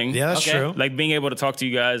while playing. Yeah, that's Okay. true. Like being able to talk to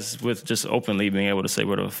you guys with just openly being able to say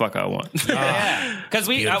whatever the fuck I want. Yeah, because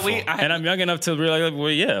And I'm young enough to realize, well,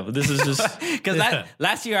 yeah, but this is just because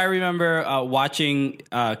last year I remember watching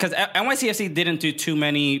because NYCFC didn't do too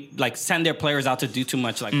many like send their players out to do too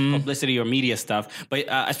much like publicity or media stuff, but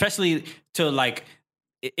especially to like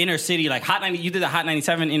inner city, like Hot 90. You did a Hot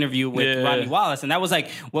 97 interview with Ronnie Wallace, and that was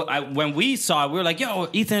like when we saw it, we were like, "Yo,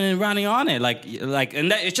 Ethan and Ronnie on it," like,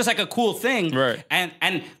 and it's just like a cool thing, right?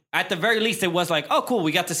 And at the very least, it was like, "Oh, cool,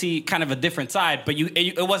 we got to see kind of a different side." But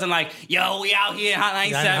it wasn't like, "Yo, we out here, Hot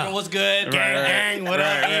 97, what's good, Gang, what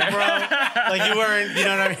up, bro?" Like you weren't, you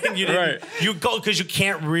know what I mean? You didn't, you go because you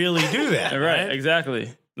can't really do that, Right,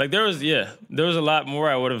 exactly. Like there was a lot more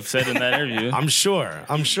I would have said in that interview. I'm sure.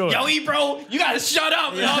 Yo, bro, you gotta shut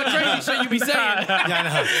up with all the crazy shit you be saying.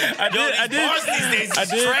 Yeah, I know. I did. Bars these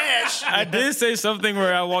days is trash. I did say something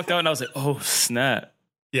where I walked out and I was like, "Oh snap!"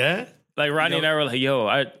 Yeah. Like Ronnie and I were like, "Yo,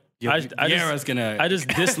 I just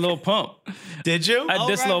diss Lil Pump. Did you? I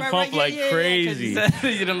diss Lil Pump like crazy." You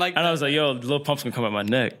didn't like And I was like, "Yo, Lil Pump's gonna come at my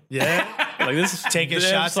neck." Yeah. Like this is Taking damn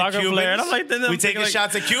shots at soccer Cubans. player. And I'm like, then we taking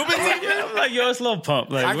shots at Cubans. I'm like, yo, it's Lil Pump.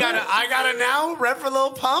 Like, I gotta now rep for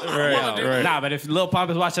Lil Pump. Right. Nah, but if Lil Pump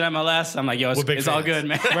is watching MLS, I'm like, yo, it's all good,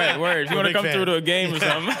 man. Right, word. If you want to come through to a game or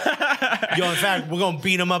something. Yo, in fact, we're gonna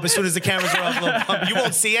beat him up as soon as the cameras are off. Lil Pump. You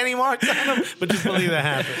won't see any marks on him, but just believe that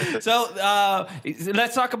happened. So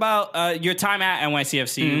let's talk about your time at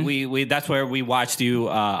NYCFC. We that's where we watched you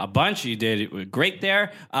a bunch. You did great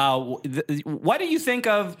there. What do you think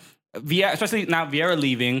of Vieira, especially now Vieira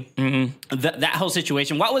leaving, that whole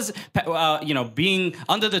situation? What was being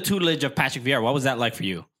under the tutelage of Patrick Vieira? What was that like for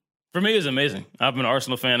you? For me, it was amazing. I'm an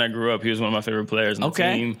Arsenal fan. I grew up. He was one of my favorite players on the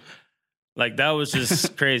team. Like that was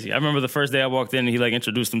just crazy. I remember the first day I walked in, he like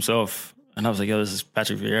introduced himself. And I was like, yo, this is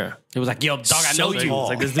Patrick Vieira. It was like, yo, dog, I know you. It's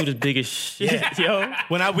like, this dude is big as shit, yo.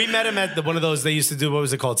 When we met him at one of those, they used to do, what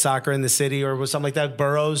was it called? Soccer in the City or something like that?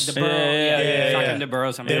 Burrows? The Burrows. Yeah. In the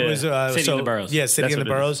Burrows. It was City in the Burrows. Yeah, City That's in the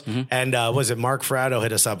what it Burrows. And was it Mark Fratto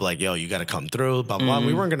hit us up like, yo, you got to come through, blah, blah, blah.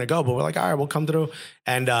 We weren't going to go, but we're like, all right, we'll come through.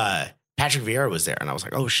 And Patrick Vieira was there. And I was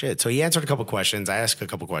like, oh, shit. So he answered a couple questions. I asked a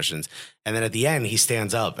couple questions. And then at the end, he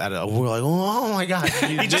stands up. We're like, oh, my God.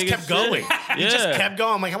 He just kept going. He just kept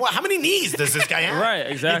going. I'm like, well, how many knees does this guy have? Right,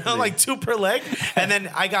 exactly. You know, like 2 per leg. And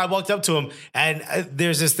then I walked up to him. And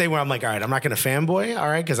there's this thing where I'm like, all right, I'm not going to fanboy, all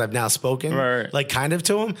right, because I've now spoken, like kind of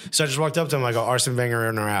to him. So I just walked up to him. I go, Arsene Wenger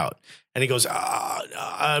in or out? And he goes,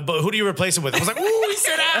 but who do you replace him with? I was like, ooh, he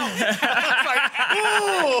said out.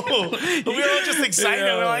 I was like, ooh. We were all just excited.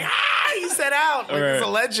 We were like, he said out. Like, he's a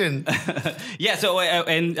legend. Yeah,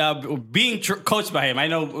 so, being coached by him, I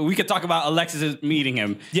know we could talk about Alexis meeting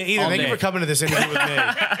him. Yeah, Ethan, thank you for coming to this interview with me.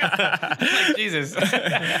 Like, Jesus.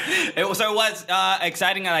 It was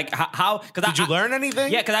exciting. Like, how? Did you learn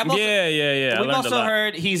anything? Yeah, because I've also, yeah. We've also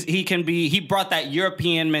heard he brought that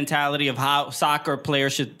European mentality of how soccer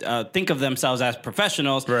players should think of themselves as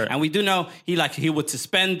professionals. Right. And we do know he would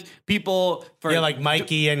suspend people for like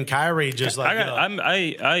Mikey and Kyrie just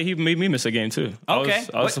like he made me miss a game too. Okay.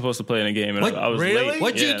 I was supposed to play in a game and I was really? late.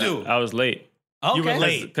 What'd you do? I was late. Okay. You were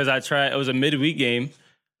late because I tried. It was a midweek game.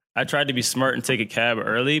 I tried to be smart and take a cab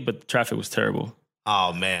early, but the traffic was terrible.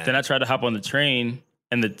 Oh man. Then I tried to hop on the train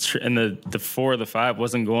and the 4 or the 5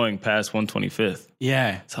 wasn't going past 125th.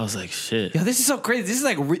 Yeah. So I was like, shit. Yo, this is so crazy. This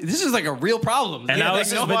is like a real problem. And I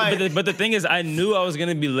was, but the thing is, I knew I was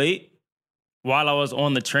gonna be late while I was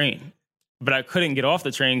on the train, but I couldn't get off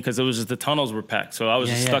the train because it was just the tunnels were packed. So I was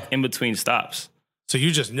just stuck in between stops. So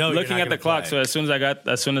you just know looking at the clock. So as soon as I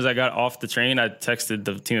got off the train, I texted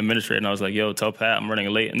the team administrator and I was like, "Yo, tell Pat I'm running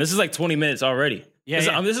late." And this is like 20 minutes already.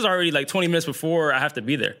 This is already like 20 minutes before I have to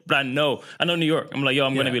be there. But I know New York. I'm like, yo,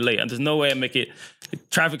 I'm going to be late. There's no way I make it.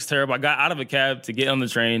 Traffic's terrible. I got out of a cab to get on the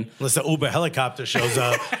train. Unless the Uber helicopter shows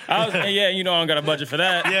up. I don't got a budget for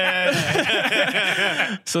that.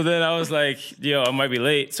 Yeah. So then I was like, yo, I might be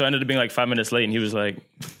late. So I ended up being like 5 minutes late. And he was like,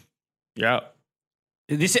 you're out.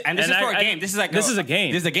 This is for a game. This is a game. This is a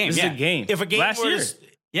game. This is a game. If a game last year.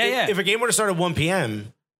 If a game were to start at 1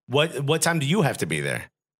 p.m., what time do you have to be there?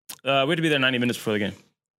 We had to be there 90 minutes before the game.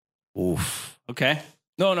 Oof. Okay.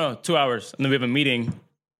 No, 2 hours. And then we have a meeting.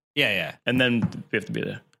 Yeah. And then we have to be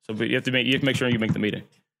there. So you have to make sure you make the meeting.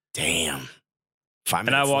 Damn. 5 minutes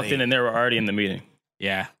and I walked late. in and they were already in the meeting.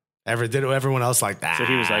 Yeah. Did everyone else like that? So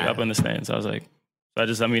he was like up in the stands. I was like, I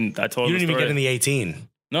told him you didn't even get in the 18.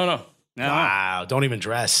 No. Wow. Don't even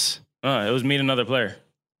dress. It was me and another player.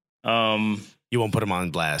 You won't put him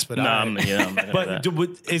on blast, but I'm not gonna but do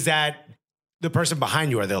that. Is that the person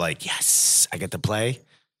behind you? Are they like, yes, I get to play?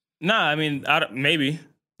 Nah, I mean, maybe.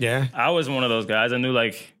 Yeah. I was one of those guys. I knew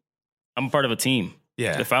like I'm part of a team.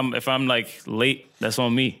 Yeah. If I'm like late, that's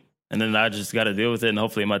on me. And then I just got to deal with it, and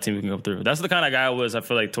hopefully my team can go through. That's the kind of guy I was. I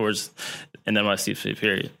feel like towards, and then my CFC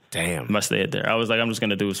period. Damn. My stay there. I was like, I'm just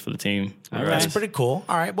gonna do this for the team. All right. That's pretty cool.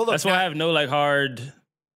 All right. Well, look, that's why I have no like hard.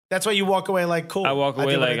 That's why you walk away like cool. I walk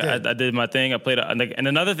away I did my thing. I played, and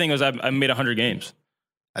another thing was I made 100 games.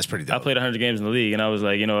 That's pretty dope. I played 100 games in the league, and I was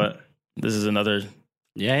like, you know what, this is another.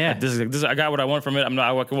 Yeah. This is I got what I want from it.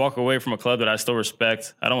 I can walk away from a club that I still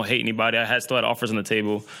respect. I don't hate anybody. I still had offers on the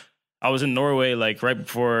table. I was in Norway like right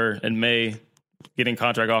before in May, getting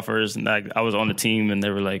contract offers, and I was on the team, and they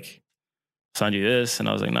were like, "Signed you this," and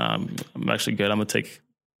I was like, "Nah, I'm actually good. I'm gonna take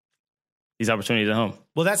these opportunities at home."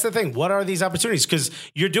 Well, that's the thing. What are these opportunities? Because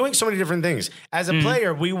you're doing so many different things. As a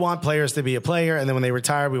player, we want players to be a player, and then when they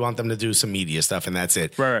retire, we want them to do some media stuff, and that's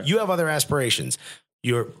it. Right. You have other aspirations.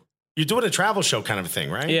 You're doing a travel show kind of a thing,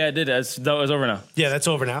 right? Yeah, I did. That was over now. Yeah, that's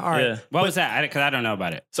over now. All right. Yeah. What was that? Because I don't know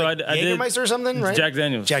about it. So I did Jägermeister or something, right? Jack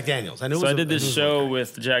Daniels. Jack Daniels. I knew. So I did this show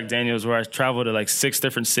with Jack Daniels where I traveled to like 6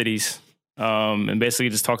 different cities, and basically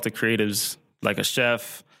just talked to creatives like a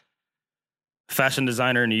chef, fashion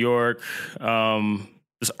designer in New York,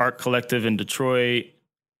 this art collective in Detroit,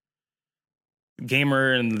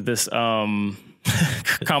 gamer, and this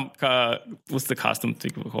what's the costume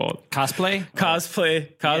thing called? Cosplay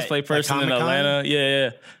Like person in Comic-Con? Atlanta.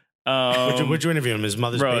 Yeah. Would you interview him? His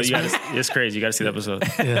mother's Bro, basement. it's crazy. You got to see the episode.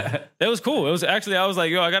 It was cool. It was actually, I was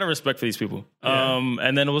like, yo, I got to respect for these people.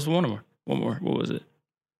 And then it was one more. What was it?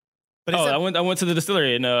 But I went to the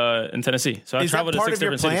distillery in Tennessee. So I is that traveled to part 6 of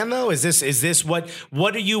your different plan, cities. though? Is this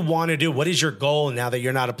what do you want to do? What is your goal now that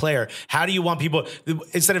you're not a player? How do you want people,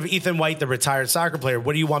 instead of Ethan White, the retired soccer player,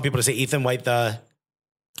 what do you want people to say? Ethan White,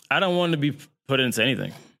 I don't want to be put into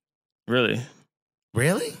anything, really.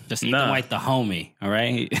 Really? Just Ethan White, the homie. All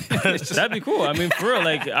right. That'd be cool. I mean, for real,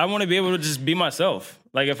 like I want to be able to just be myself.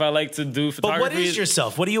 Like if I like to do photography. But what is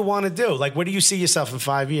yourself? What do you want to do? Like, where do you see yourself in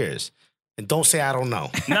 5 years? And don't say I don't know.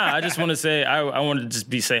 Nah, I just want to say I want to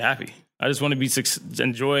just stay happy. I just want to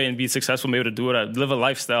enjoy and be successful, be able to do it. I live a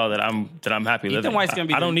lifestyle that I'm happy living. Ethan White's gonna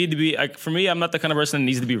be. I don't need to be. For me, I'm not the kind of person that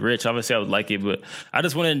needs to be rich. Obviously, I would like it, but I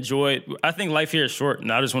just want to enjoy it. I think life here is short,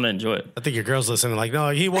 and I just want to enjoy it. I think your girl's listening. Like,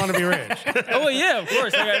 no, he want to be rich. Oh yeah, of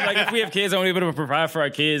course. Like if we have kids, I want to be able to provide for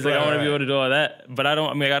our kids. Like I want to be able to do all that. But I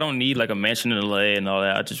don't need like a mansion in LA and all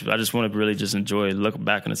that. I just want to really just enjoy. Look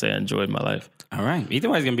back and say I enjoyed my life. All right,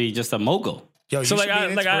 Ethan White's gonna be just a mogul. Yo, So I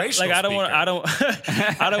don't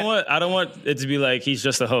want it to be like he's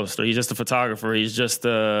just a host or he's just a photographer, he's just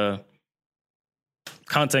a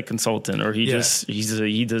content consultant, or he's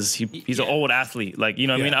an old athlete. Like, you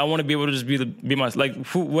know what I mean? I want to be able to just be my, like,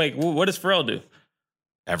 what does Pharrell do?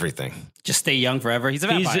 Everything. Just stay young forever. He's a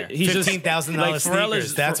vampire. He's $15,000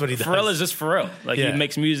 sneakers. That's what he does. Pharrell is just Pharrell. Like he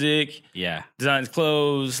makes music. Yeah. Designs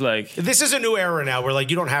clothes. Like this is a new era now where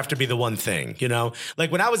like you don't have to be the one thing, you know?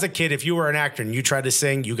 Like when I was a kid, if you were an actor and you tried to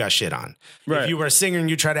sing, you got shit on. Right. If you were a singer and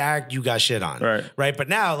you tried to act, you got shit on. Right. But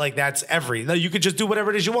now like that's you could just do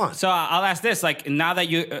whatever it is you want. So I'll ask this: like now that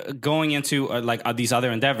you're going into these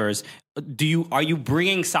other endeavors, are you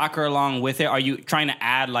bringing soccer along with it? Are you trying to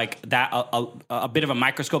add like that a bit of a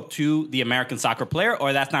microscope to the American soccer player,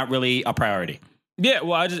 or that's not really a priority? Yeah,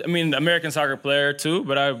 well, I mean, American soccer player too,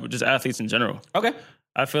 but just athletes in general. Okay.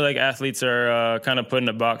 I feel like athletes are kind of put in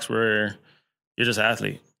a box where you're just an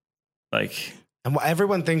athlete. Like, and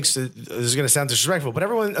everyone thinks this is going to sound disrespectful, but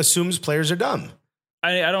everyone assumes players are dumb.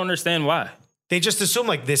 I don't understand why. They just assume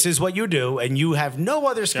like this is what you do, and you have no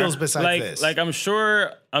other skills besides this. Like I'm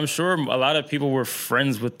sure a lot of people were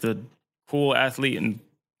friends with the cool athlete in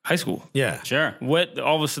high school. Yeah, Sure. What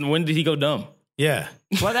all of a sudden? When did he go dumb? yeah.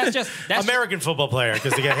 Well, that's American football player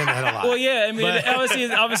because they get hit in the head a lot. Well, yeah. I mean,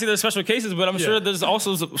 obviously there's special cases, but I'm sure there's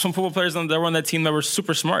also some football players that were on that team that were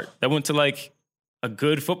super smart that went to like a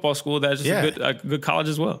good football school that's just a good college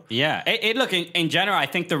as well. Yeah. Look, in general, I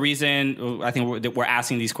think the reason we're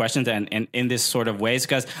asking these questions and in this sort of ways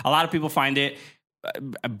because a lot of people find it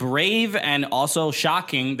brave and also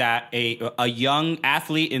shocking that a young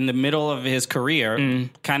athlete in the middle of his career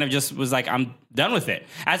kind of just was like, I'm done with it.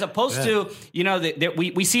 As opposed to,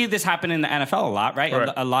 we see this happen in the NFL a lot, right?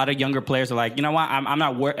 A lot of younger players are like, you know what, I'm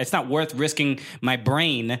not it's not worth risking my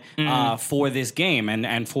brain for this game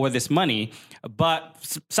and for this money. But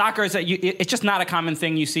soccer is it's just not a common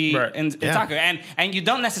thing you see in soccer, and you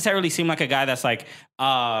don't necessarily seem like a guy that's like,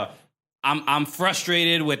 I'm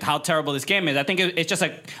frustrated with how terrible this game is. I think it's just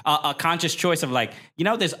like a conscious choice of like,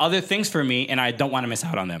 there's other things for me, and I don't want to miss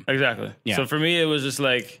out on them. Exactly. Yeah. So for me, it was just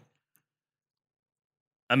like,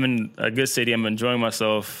 I'm in a good city. I'm enjoying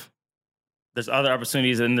myself. There's other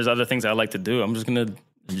opportunities, and there's other things I like to do. I'm just gonna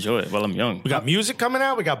enjoy it while I'm young. We got music coming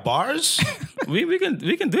out. We got bars. we can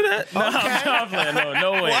do that. No, I'm playing.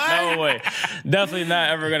 No way. What? No way. Definitely not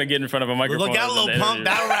ever gonna get in front of a microphone. Look out, Lil Pump,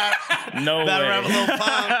 battle rap. No battle way. rap, Lil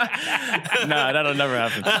Pump. Nah, that'll never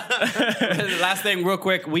happen. Last thing, real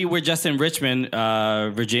quick, we were just in Richmond,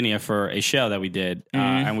 Virginia, for a show that we did,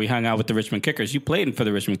 and we hung out with the Richmond Kickers. You played for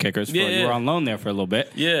the Richmond Kickers. You were on loan there for a little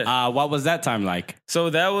bit. Yeah. What was that time like? So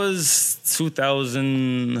that was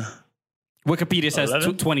 2000. Wikipedia says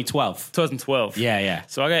 11? 2012. 2012. Yeah.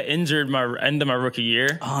 So I got injured end of my rookie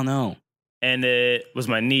year, Oh no. and it was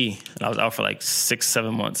my knee, and I was out for like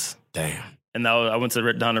 6-7 months. Damn. And I went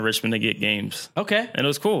down to Richmond to get games. Okay. And it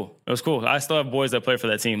was cool. I still have boys that play for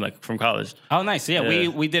that team, like from college. Oh, nice. Yeah,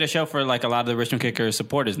 we did a show for like a lot of the Richmond Kickers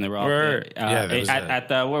supporters, and they were all there. Yeah, that was at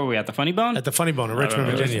the where were we at the Funny Bone? At the Funny Bone in Richmond,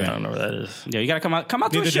 I Virginia. don't know where that is. Yeah, you gotta come out to a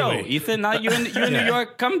Neither do show, we. Ethan. Now you're in New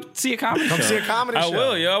York. Come see a comedy show. Come see a comedy show. I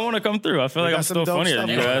will, I want to come through. I feel like got I'm some still dope funnier than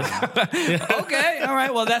you stuff. guys. Okay, all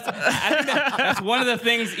right. Well, I think that's one of the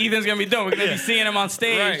things Ethan's gonna be doing. We're gonna be seeing him on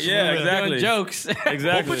stage, Right, yeah, exactly. doing jokes. Exactly.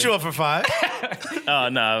 We'll put you up for 5. Oh,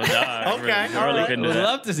 no. I Okay, really all right. couldn't do Would that.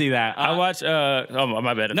 love to see that. I watch, oh,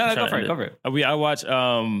 my bad. No, go for it. I watch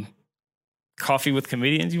Coffee with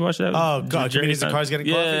Comedians. You watch that? Oh, God. Comedians and Cars Getting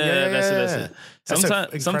Coffee? Yeah, that's it. That's an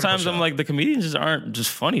incredible Sometimes I'm show. like, the comedians just aren't just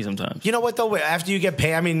funny sometimes. You know what though? After you get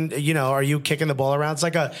paid, I mean, are you kicking the ball around? It's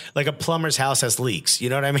like a plumber's house has leaks. You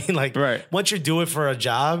know what I mean? Like, Right. once you do it for a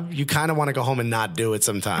job, you kind of want to go home and not do it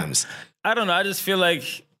sometimes. I don't know. I just feel like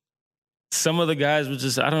some of the guys were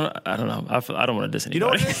just, I don't know. I don't want to diss You know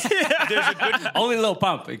what anybody. it is? There's a good. Only Lil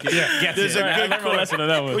Pump. Yeah, There's a I good learned my lesson on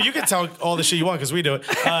that one. Well, you can tell all the shit you want because we do it.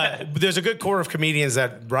 But there's a good core of comedians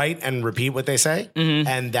that write and repeat what they say,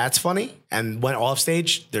 and that's funny. And when off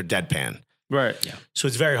stage, they're deadpan. Right. Yeah. So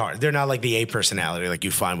it's very hard. They're not like the A personality like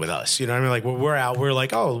you find with us. You know what I mean? Like when we're out, we're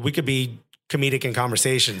like, oh, we could be comedic in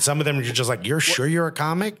conversation. Some of them you're just like, you're sure you're a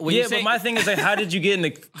comic? But my thing is like, how did you get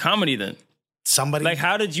into comedy then? Somebody Like,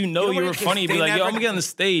 how did you know you what were it is? funny? Be They like, yo, never- I'm gonna get on the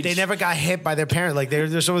stage. They never got hit by their parent. Like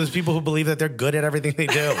there's some of those people who believe that they're good at everything they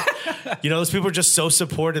do. Those people are just so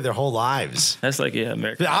supported their whole lives. That's like,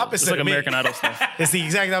 American The Idol. opposite It's like of me. American Idol stuff. It's the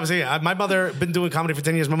exact opposite. Yeah, my mother been doing comedy for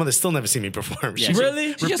 10 years. My mother still never seen me perform. She Really?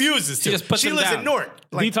 refuses she to. just puts she them lives down. in Newark.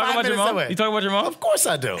 Do you talk 5 about your minutes mom? away. You talk about your mom? Of course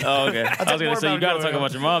I do. Oh, okay. I was gonna more say you about gotta growing talk up.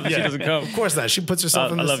 about your mom, but she doesn't come. Of course not. She puts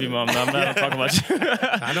herself in I this. love you, mom. No, I'm not talking about you.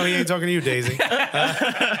 I know he ain't talking to you, Daisy.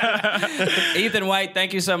 Ethan White,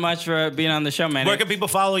 thank you so much for being on the show, man. Where can people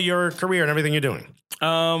follow your career and everything you're doing?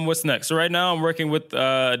 What's next? So right now I'm working with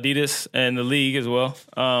Adidas and the league as well.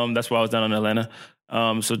 That's why I was down in Atlanta.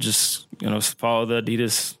 So just follow the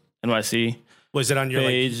Adidas NYC. Was it on your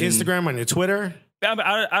Page and- Instagram, on your Twitter?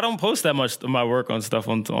 I don't post that much of my work on stuff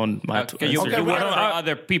on my You Instagram. work for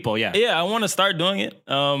other people, yeah. Yeah, I want to start doing it.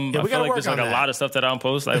 I we feel gotta like work there's like on a that. lot of stuff that I don't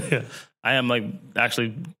post. I am like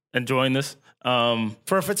actually enjoying this.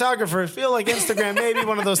 For a photographer, I feel like Instagram may be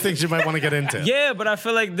one of those things you might want to get into. Yeah, but I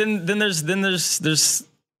feel like then there's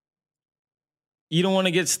you don't want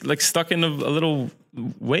to get like stuck in a little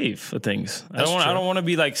wave of things. I don't want to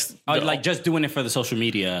be like Like just doing it for the social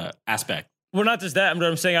media aspect. well, not just that.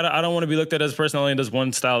 I'm saying I don't want to be looked at as a person that only does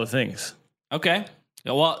one style of things. Okay.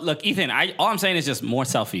 Well, look, Ethan, all I'm saying is just more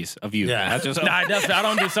selfies of you. Yeah. That's just I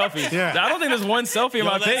don't do selfies. Yeah. I don't think there's one selfie on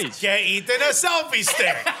my Let's page. get Ethan a selfie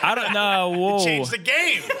stick. I don't know. Whoa. Change the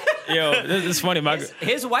game. Yo, this is funny.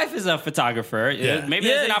 His wife is a photographer. Yeah. Maybe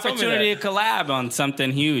Yeah, there's an he told me opportunity to collab on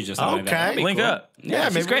something huge or something like that. Okay. That'd be Link cool. up. Yeah,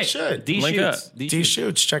 she's maybe we great. should. D Link shoots. up. D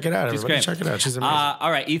Shoots, check it out. She's Everybody great. check it out. She's amazing.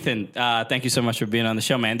 All right, Ethan. Thank you so much for being on the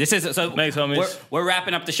show, man. This is so. Thanks, homies. We're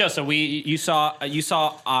wrapping up the show. So you saw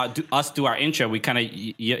us do our intro. We kind of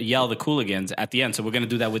yell the Cooligans at the end. So we're gonna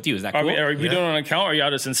do that with you. Is that cool? Are we doing it on account or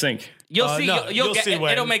y'all just in sync? You'll see. no, You'll get. see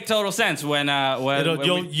when- It'll make total sense when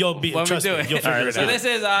You'll be. when we Trust do me, it. you'll figure it So out. this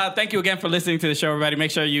is. Thank you again for listening to the show, everybody.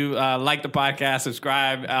 Make sure you like the podcast,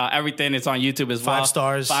 subscribe. Everything it's on YouTube as well. 5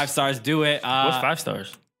 stars. 5 stars. Do it. What's 5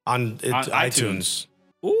 stars? on iTunes.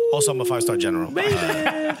 Also, I'm a 5-star general.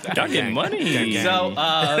 Y'all getting money. So,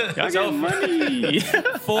 Y'all getting money.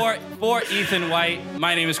 for Ethan White,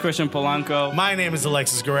 my name is Christian Polanco. My name is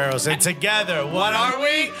Alexis Guerreros, and together, what are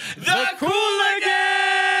we? The Cooligans!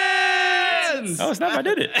 Oh, snap! I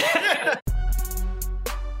did it.